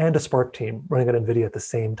team and a Spark team running at NVIDIA at the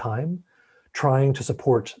same time trying to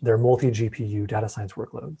support their multi-GPU data science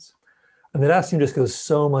workloads. And the Dask team just goes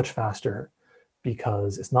so much faster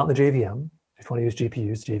because it's not in the JVM. If you want to use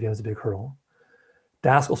GPUs, JVM is a big hurdle.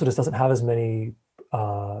 Dask also just doesn't have as many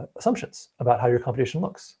assumptions about how your computation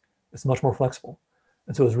looks. It's much more flexible.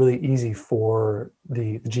 And so it's really easy for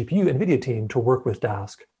the GPU NVIDIA team to work with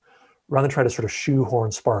Dask rather than try to sort of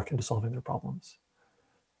shoehorn Spark into solving their problems.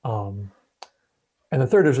 And the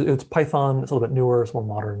third is it's Python. It's a little bit newer. It's more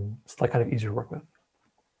modern. It's like kind of easier to work with.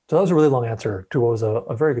 So that was a really long answer to what was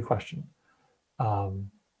a very good question. But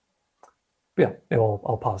yeah,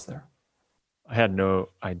 I'll pause there. I had no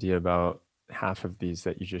idea about half of these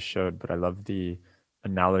that you just showed, but I love the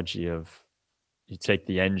analogy of you take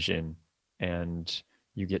the engine and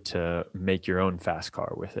you get to make your own fast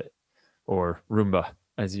car with it, or Roomba,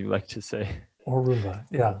 as you like to say. Or Roomba,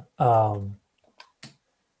 yeah.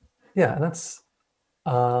 Yeah, and that's,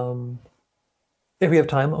 if we have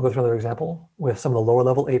time, I'll go through another example with some of the lower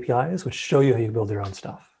level APIs, which show you how you build your own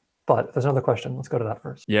stuff. But if there's another question, let's go to that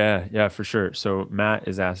first. Yeah, for sure. So Matt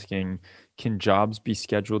is asking, can jobs be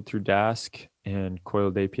scheduled through Dask and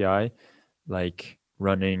Coiled API, like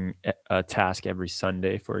running a task every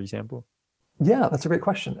Sunday, for example? Yeah, that's a great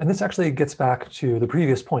question. And this actually gets back to the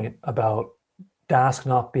previous point about Dask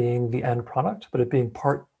not being the end product, but it being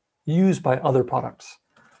part used by other products.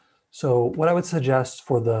 So what I would suggest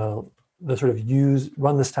for the sort of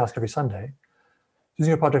run this task every Sunday,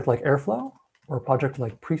 using a project like Airflow or a project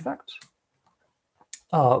like Prefect,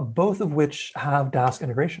 both of which have Dask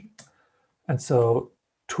integration. And so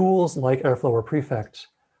tools like Airflow or Prefect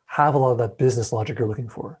have a lot of that business logic you're looking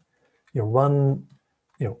for.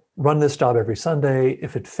 Run this job every Sunday.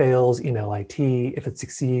 If it fails, email IT. If it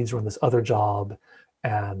succeeds, run this other job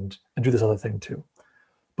and do this other thing too.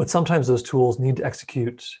 But sometimes those tools need to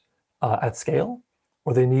execute at scale,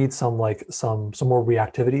 or they need some more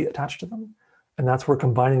reactivity attached to them. And that's where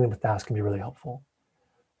combining them with Dask can be really helpful.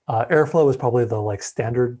 Airflow is probably the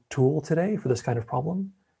standard tool today for this kind of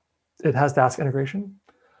problem. It has Dask integration.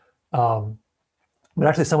 But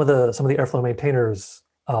actually some of the Airflow maintainers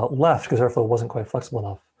left because Airflow wasn't quite flexible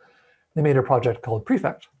enough. They made a project called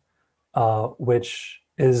Prefect, which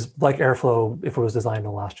is like Airflow if it was designed in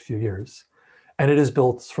the last few years. And it is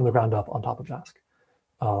built from the ground up on top of Dask.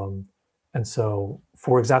 And so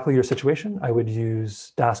for exactly your situation, I would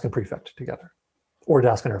use Dask and Prefect together, or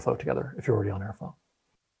Dask and Airflow together if you're already on Airflow.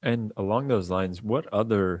 And along those lines, what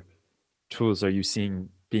other tools are you seeing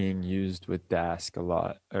being used with Dask a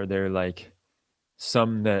lot? Are there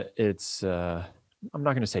some that it's, I'm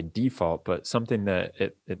not going to say default, but something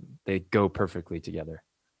that they go perfectly together?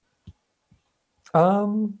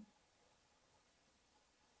 All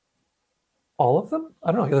of them?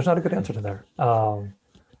 I don't know. There's not a good answer to there.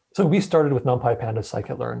 So we started with NumPy, Pandas,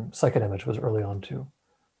 scikit-learn. Scikit-image was early on too.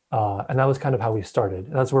 And that was kind of how we started.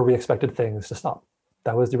 And that's where we expected things to stop.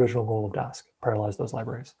 That was the original goal of Dask, parallelize those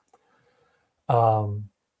libraries. But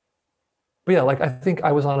yeah, I think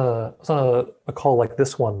I was on a call like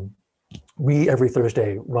this one. We, every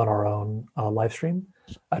Thursday, run our own live stream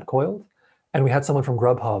at Coiled. And we had someone from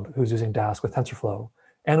Grubhub who's using Dask with TensorFlow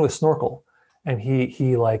and with Snorkel. And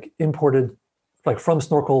he imported from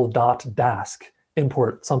snorkel.dask,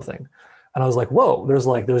 import something. And I was like, whoa, there's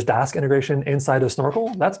Dask integration inside of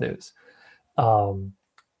Snorkel? That's news. And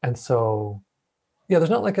so, yeah, there's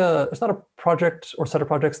not a project or set of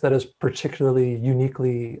projects that is particularly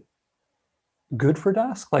uniquely good for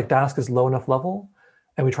Dask. Dask is low enough level,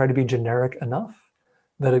 and we try to be generic enough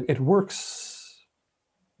that it works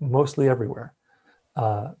mostly everywhere.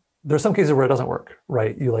 There's some cases where it doesn't work,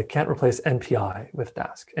 right? You can't replace NPI with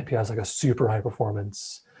Dask. NPI is a super high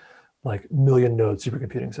performance, million node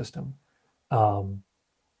supercomputing system.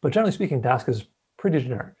 But generally speaking, Dask is pretty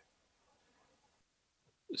generic.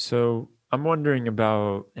 So I'm wondering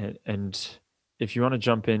about, and if you want to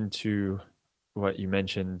jump into what you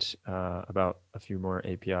mentioned about a few more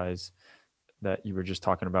APIs that you were just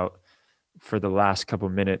talking about for the last couple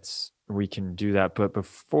minutes, we can do that. But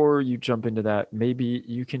before you jump into that, maybe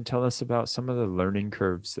you can tell us about some of the learning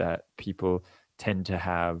curves that people tend to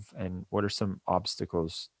have, and what are some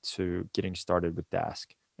obstacles to getting started with Dask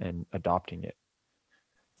and adopting it?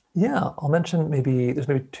 Yeah, I'll mention there's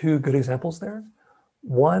maybe two good examples there.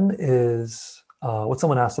 One is what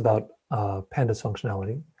someone asked about Pandas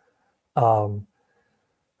functionality.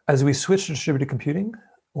 As we switch to distributed computing,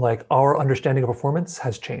 our understanding of performance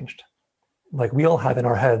has changed. We all have in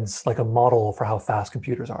our heads a model for how fast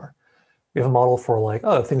computers are. We have a model for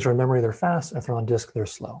if things are in memory, they're fast, and if they're on disk, they're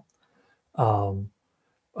slow. That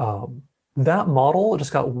model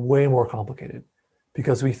just got way more complicated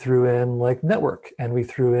because we threw in network, and we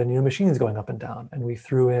threw in machines going up and down, and we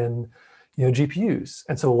threw in GPUs.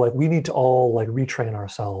 And so like we need to all like retrain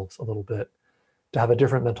ourselves a little bit to have a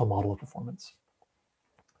different mental model of performance.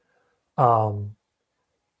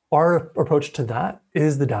 Our approach to that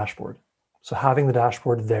is the dashboard. So having the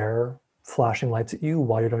dashboard there flashing lights at you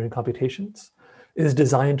while you're doing computations is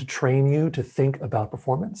designed to train you to think about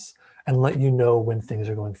performance and let you know when things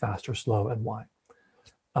are going fast or slow and why.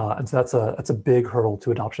 And so that's a big hurdle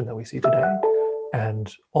to adoption that we see today.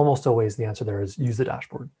 And almost always the answer there is use the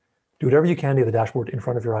dashboard. Do whatever you can to get the dashboard in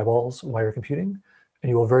front of your eyeballs while you're computing, and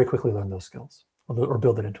you will very quickly learn those skills or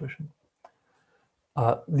build that intuition.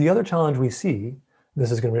 The other challenge we see,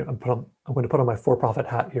 this is going to be, I'm going to put on my for-profit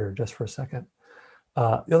hat here just for a second.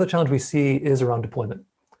 The other challenge we see is around deployment.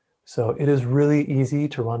 So it is really easy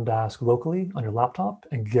to run Dask locally on your laptop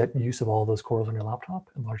and get use of all those cores on your laptop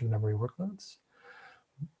and large memory workloads.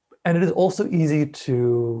 And it is also easy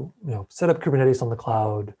to set up Kubernetes on the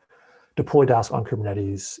cloud, deploy Dask on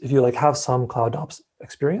Kubernetes. If you have some cloud ops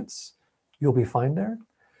experience, you'll be fine there.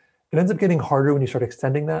 It ends up getting harder when you start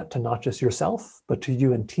extending that to not just yourself, but to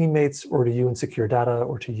you and teammates, or to you and secure data,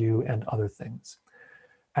 or to you and other things.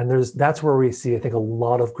 And that's where we see, I think, a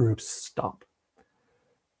lot of groups stop.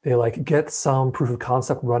 They get some proof of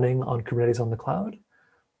concept running on Kubernetes on the cloud,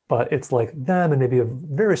 but it's like them and maybe a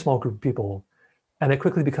very small group of people. And it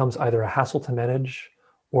quickly becomes either a hassle to manage,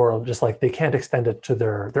 or just they can't extend it to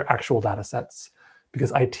their actual data sets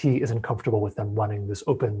because IT isn't comfortable with them running this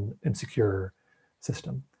open and secure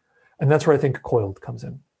system. And that's where I think Coiled comes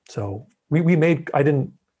in. So I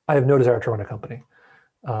have no desire to run a company.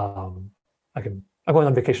 I'm going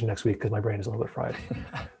on vacation next week because my brain is a little bit fried.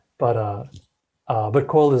 But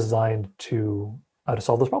Coiled is designed to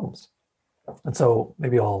solve those problems. And so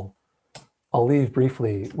maybe I'll leave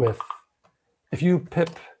briefly with, if you pip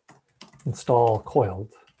install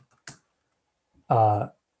Coiled, and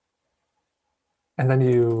then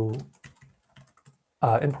you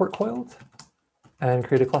import Coiled and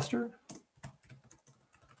create a cluster,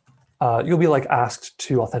 you'll be asked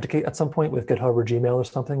to authenticate at some point with GitHub or Gmail or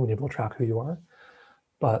something when you're able to track who you are.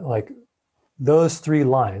 But those 3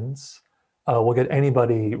 lines will get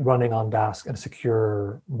anybody running on Dask in a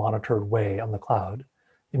secure, monitored way on the cloud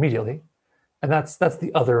immediately. And that's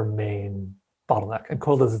the other main bottleneck. And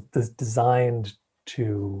Coiled is designed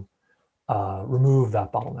to remove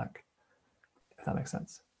that bottleneck, if that makes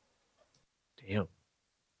sense. Damn.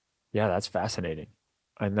 Yeah, that's fascinating.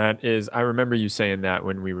 And that is, I remember you saying that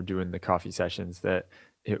when we were doing the coffee sessions, that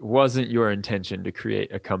it wasn't your intention to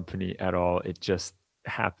create a company at all. It just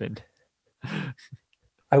happened.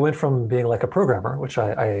 I went from being a programmer, which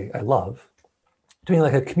I love, to being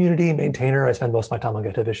a community maintainer. I spend most of my time on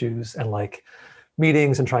GitHub issues and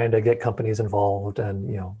meetings and trying to get companies involved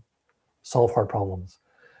and solve hard problems,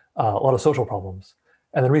 a lot of social problems.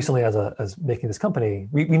 And then recently, as making this company,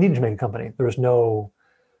 we needed to make a company. There was no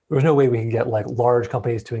way we could get large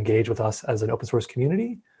companies to engage with us as an open source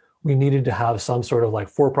community. We needed to have some sort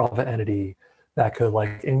of for-profit entity that could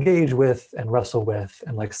engage with and wrestle with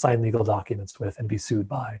and sign legal documents with and be sued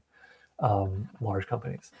by large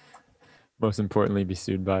companies. Most importantly, be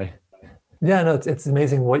sued by. Yeah, no, it's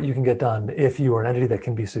amazing what you can get done if you are an entity that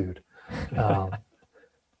can be sued.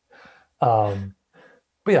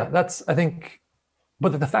 But yeah, that's, I think,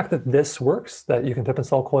 but the fact that this works, that you can pip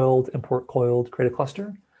install Coiled, import Coiled, create a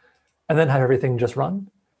cluster, and then have everything just run,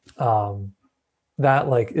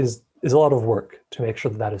 that is a lot of work to make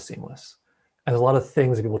sure that is seamless. And there's a lot of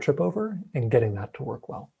things that people trip over in getting that to work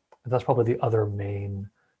well. And that's probably the other main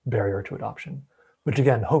barrier to adoption, which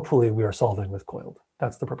again, hopefully we are solving with Coiled.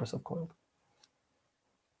 That's the purpose of Coiled.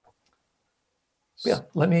 But yeah,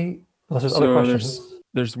 unless there's other questions.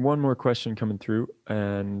 There's one more question coming through,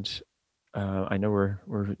 and I know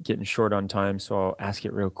we're getting short on time, so I'll ask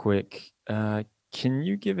it real quick. Can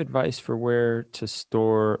you give advice for where to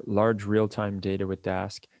store large real-time data with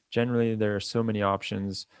Dask? Generally, there are so many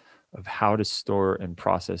options of how to store and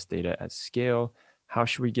process data at scale. How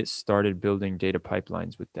should we get started building data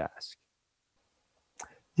pipelines with Dask?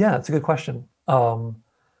 Yeah, it's a good question. Dask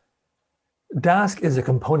is a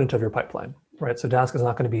component of your pipeline, right? So Dask is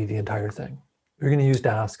not going to be the entire thing. You're going to use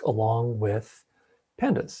Dask along with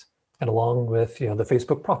pandas and along with the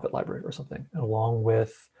Facebook Profit Library or something, and along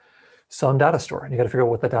with some data store. And you got to figure out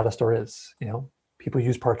what that data store is. People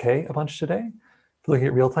use Parquet a bunch today. If you're looking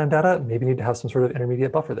at real-time data, maybe you need to have some sort of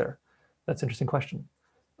intermediate buffer there. That's an interesting question.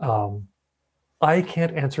 I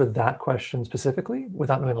can't answer that question specifically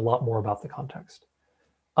without knowing a lot more about the context.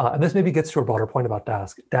 And this maybe gets to a broader point about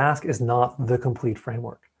Dask. Dask is not the complete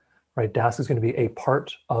framework, right? Dask is going to be a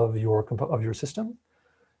part of your system.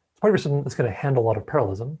 It's part of your system that's going to handle a lot of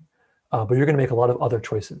parallelism, but you're going to make a lot of other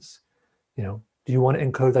choices. Do you want to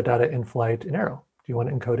encode that data in flight in Arrow? Do you want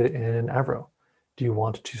to encode it in Avro? Do you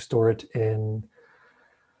want to store it in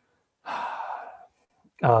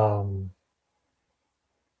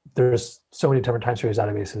there's so many different time series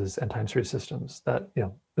databases and time series systems that,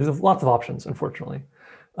 there's lots of options, unfortunately.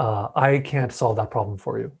 I can't solve that problem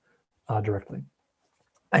for you directly.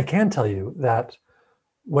 I can tell you that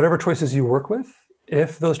whatever choices you work with,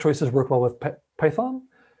 if those choices work well with Python,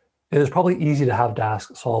 it is probably easy to have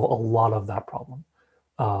Dask solve a lot of that problem,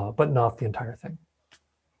 but not the entire thing.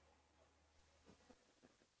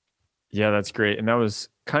 Yeah, that's great. And that was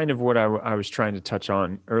kind of what I was trying to touch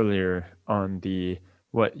on earlier on the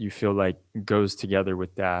what you feel like goes together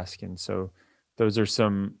with Dask. And so those are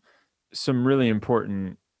some really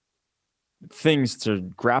important things to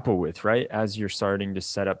grapple with, right? As you're starting to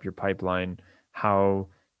set up your pipeline, how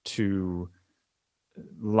to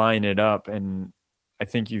line it up. And I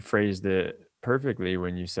think you phrased it perfectly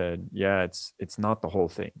when you said, yeah, it's not the whole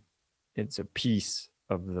thing. It's a piece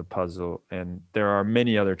of the puzzle, and there are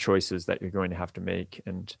many other choices that you're going to have to make,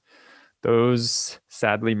 and those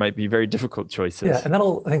sadly might be very difficult choices. Yeah, and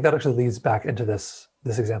I think that actually leads back into this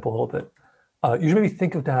example a little bit. You should maybe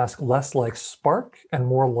think of Dask less like Spark and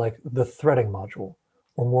more like the threading module,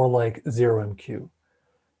 or more like 0MQ.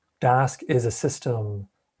 Dask is a system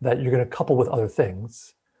that you're going to couple with other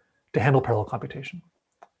things to handle parallel computation.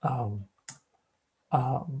 So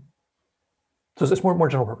it's more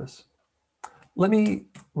general purpose. Let me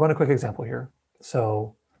run a quick example here.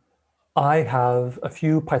 So I have a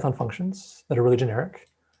few Python functions that are really generic.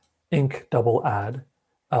 Inc, double, add.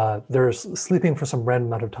 They're sleeping for some random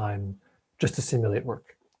amount of time just to simulate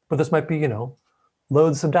work. But this might be,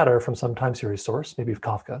 load some data from some time series source, maybe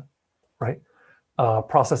Kafka, right?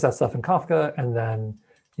 Process that stuff in Kafka, and then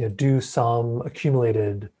do some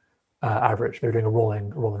accumulated average. They're doing a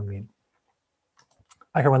rolling mean.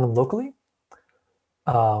 I can run them locally.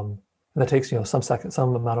 And that takes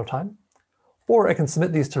some amount of time. Or I can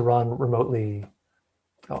submit these to run remotely.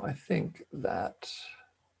 Oh, I think that,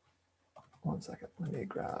 one second, let me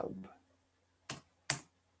grab.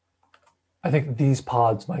 I think these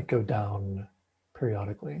pods might go down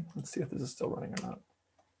periodically. Let's see if this is still running or not.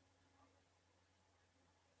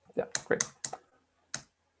 Yeah, great.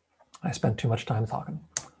 I spent too much time talking.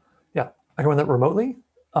 Yeah, I can run that remotely,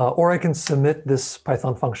 or I can submit this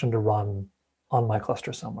Python function to run on my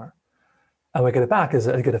cluster somewhere. And what I get it back is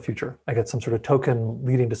I get a future. I get some sort of token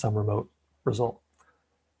leading to some remote result.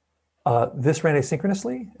 This ran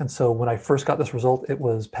asynchronously, and so when I first got this result, it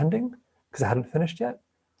was pending because I hadn't finished yet.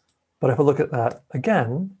 But if I look at that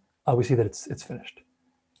again, we see that it's finished,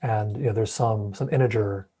 and there's some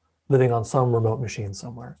integer living on some remote machine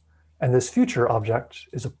somewhere, and this future object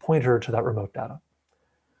is a pointer to that remote data.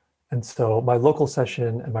 And so my local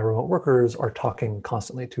session and my remote workers are talking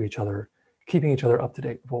constantly to each other, keeping each other up to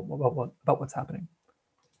date about what's happening.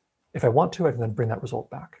 If I want to, I can then bring that result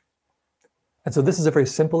back. And so this is a very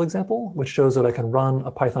simple example, which shows that I can run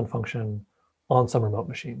a Python function on some remote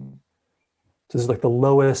machine. So this is like the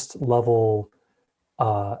lowest level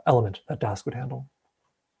element that Dask would handle.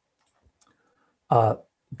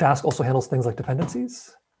 Dask also handles things like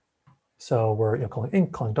dependencies. So we're calling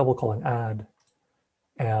inc, calling double, calling add,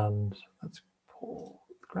 and let's pull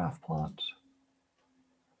the graph plot.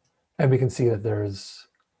 And we can see that there's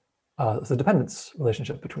a dependence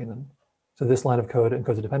relationship between them. So this line of code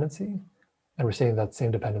encodes a dependency, and we're seeing that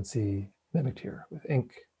same dependency mimicked here with inc,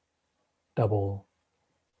 double,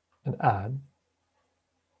 and add.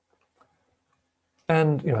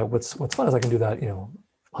 And what's fun is I can do that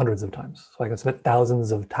hundreds of times. So I can submit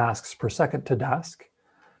thousands of tasks per second to Dask,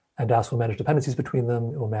 and Dask will manage dependencies between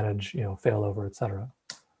them. It will manage failover, et cetera.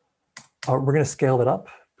 We're going to scale that up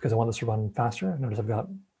because I want this to run faster. Notice I've got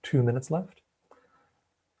 2 minutes left.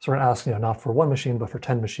 So we're going to ask not for one machine, but for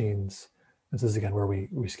 10 machines. This is again where we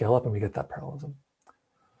scale up and we get that parallelism.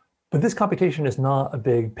 But this computation is not a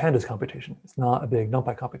big pandas computation. It's not a big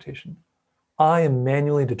NumPy computation. I am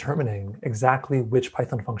manually determining exactly which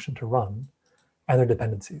Python function to run and their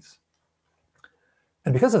dependencies.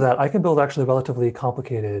 And because of that, I can build actually relatively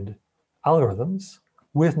complicated algorithms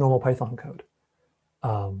with normal Python code.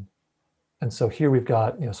 And so here we've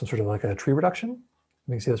got some sort of like a tree reduction.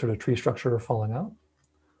 You can see the sort of tree structure falling out.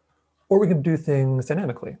 Or we can do things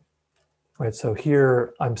dynamically, right? So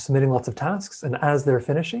here I'm submitting lots of tasks, and as they're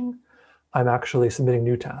finishing, I'm actually submitting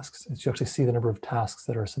new tasks. And so you actually see the number of tasks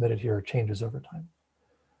that are submitted here changes over time.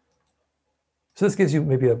 So this gives you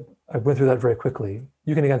maybe I went through that very quickly.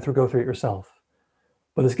 You can again go through it yourself.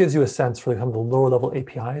 But this gives you a sense for some of the lower level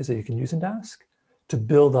APIs that you can use in Dask to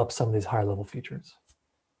build up some of these higher level features.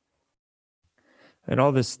 And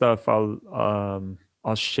all this stuff, I'll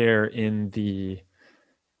I'll share in the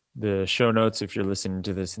show notes if you're listening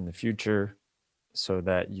to this in the future, so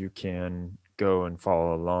that you can go and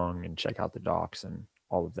follow along and check out the docs and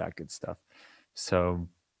all of that good stuff. So,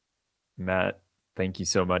 Matt, thank you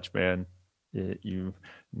so much, man. You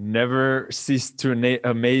never cease to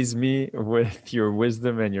amaze me with your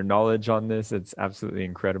wisdom and your knowledge on this. It's absolutely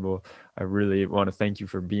incredible. I really want to thank you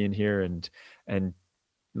for being here and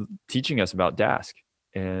teaching us about Dask,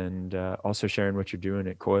 and also sharing what you're doing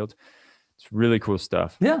at Coiled. It's really cool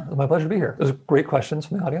stuff. Yeah, my pleasure to be here. Those are great questions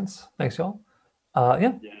from the audience. Thanks, y'all.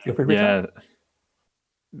 Yeah, feel free to reach out.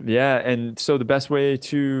 Yeah. And so the best way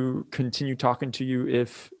to continue talking to you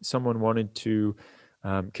if someone wanted to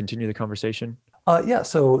continue the conversation? Yeah,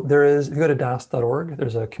 so there is, if you go to dask.org,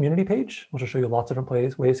 there's a community page, which will show you lots of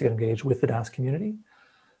different ways to get engaged with the Dask community.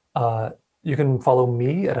 You can follow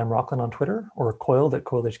me at mrocklin on Twitter, or Coiled at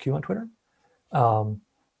CoiledHQ on Twitter. And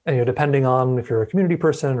depending on if you're a community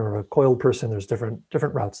person or a Coiled person, there's different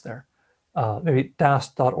routes there. Maybe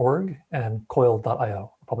dask.org and coiled.io are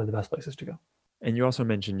probably the best places to go. And you also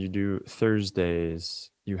mentioned you do Thursdays,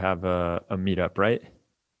 you have a meetup, right?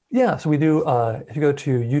 Yeah, so we do, if you go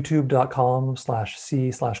to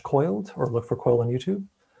youtube.com/c/coiled, or look for Coiled on YouTube,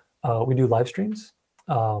 we do live streams.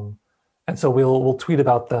 And so we'll tweet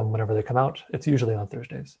about them whenever they come out. It's usually on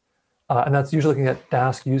Thursdays. And that's usually looking at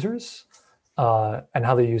Dask users and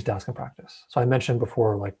how they use Dask in practice. So I mentioned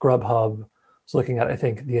before, like Grubhub, so looking at, I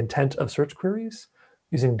think, the intent of search queries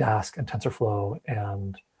using Dask and TensorFlow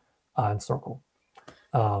and Snorkel.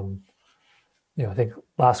 I think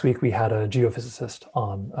last week we had a geophysicist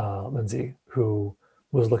on, Lindsay, who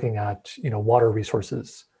was looking at water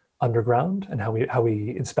resources underground and how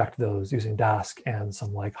we inspect those using Dask and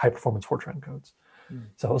some like high performance Fortran codes.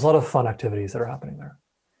 So it was a lot of fun activities that are happening there.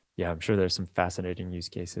 Yeah, I'm sure there's some fascinating use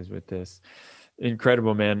cases with this.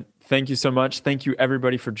 Incredible, man. Thank you so much. Thank you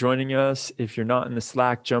everybody for joining us. If you're not in the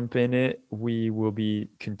Slack, jump in it. We will be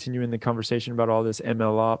continuing the conversation about all this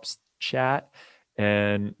MLOps chat.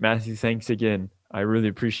 And Matthew, thanks again. I really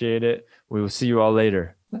appreciate it. We will see you all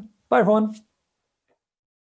later. Bye, everyone.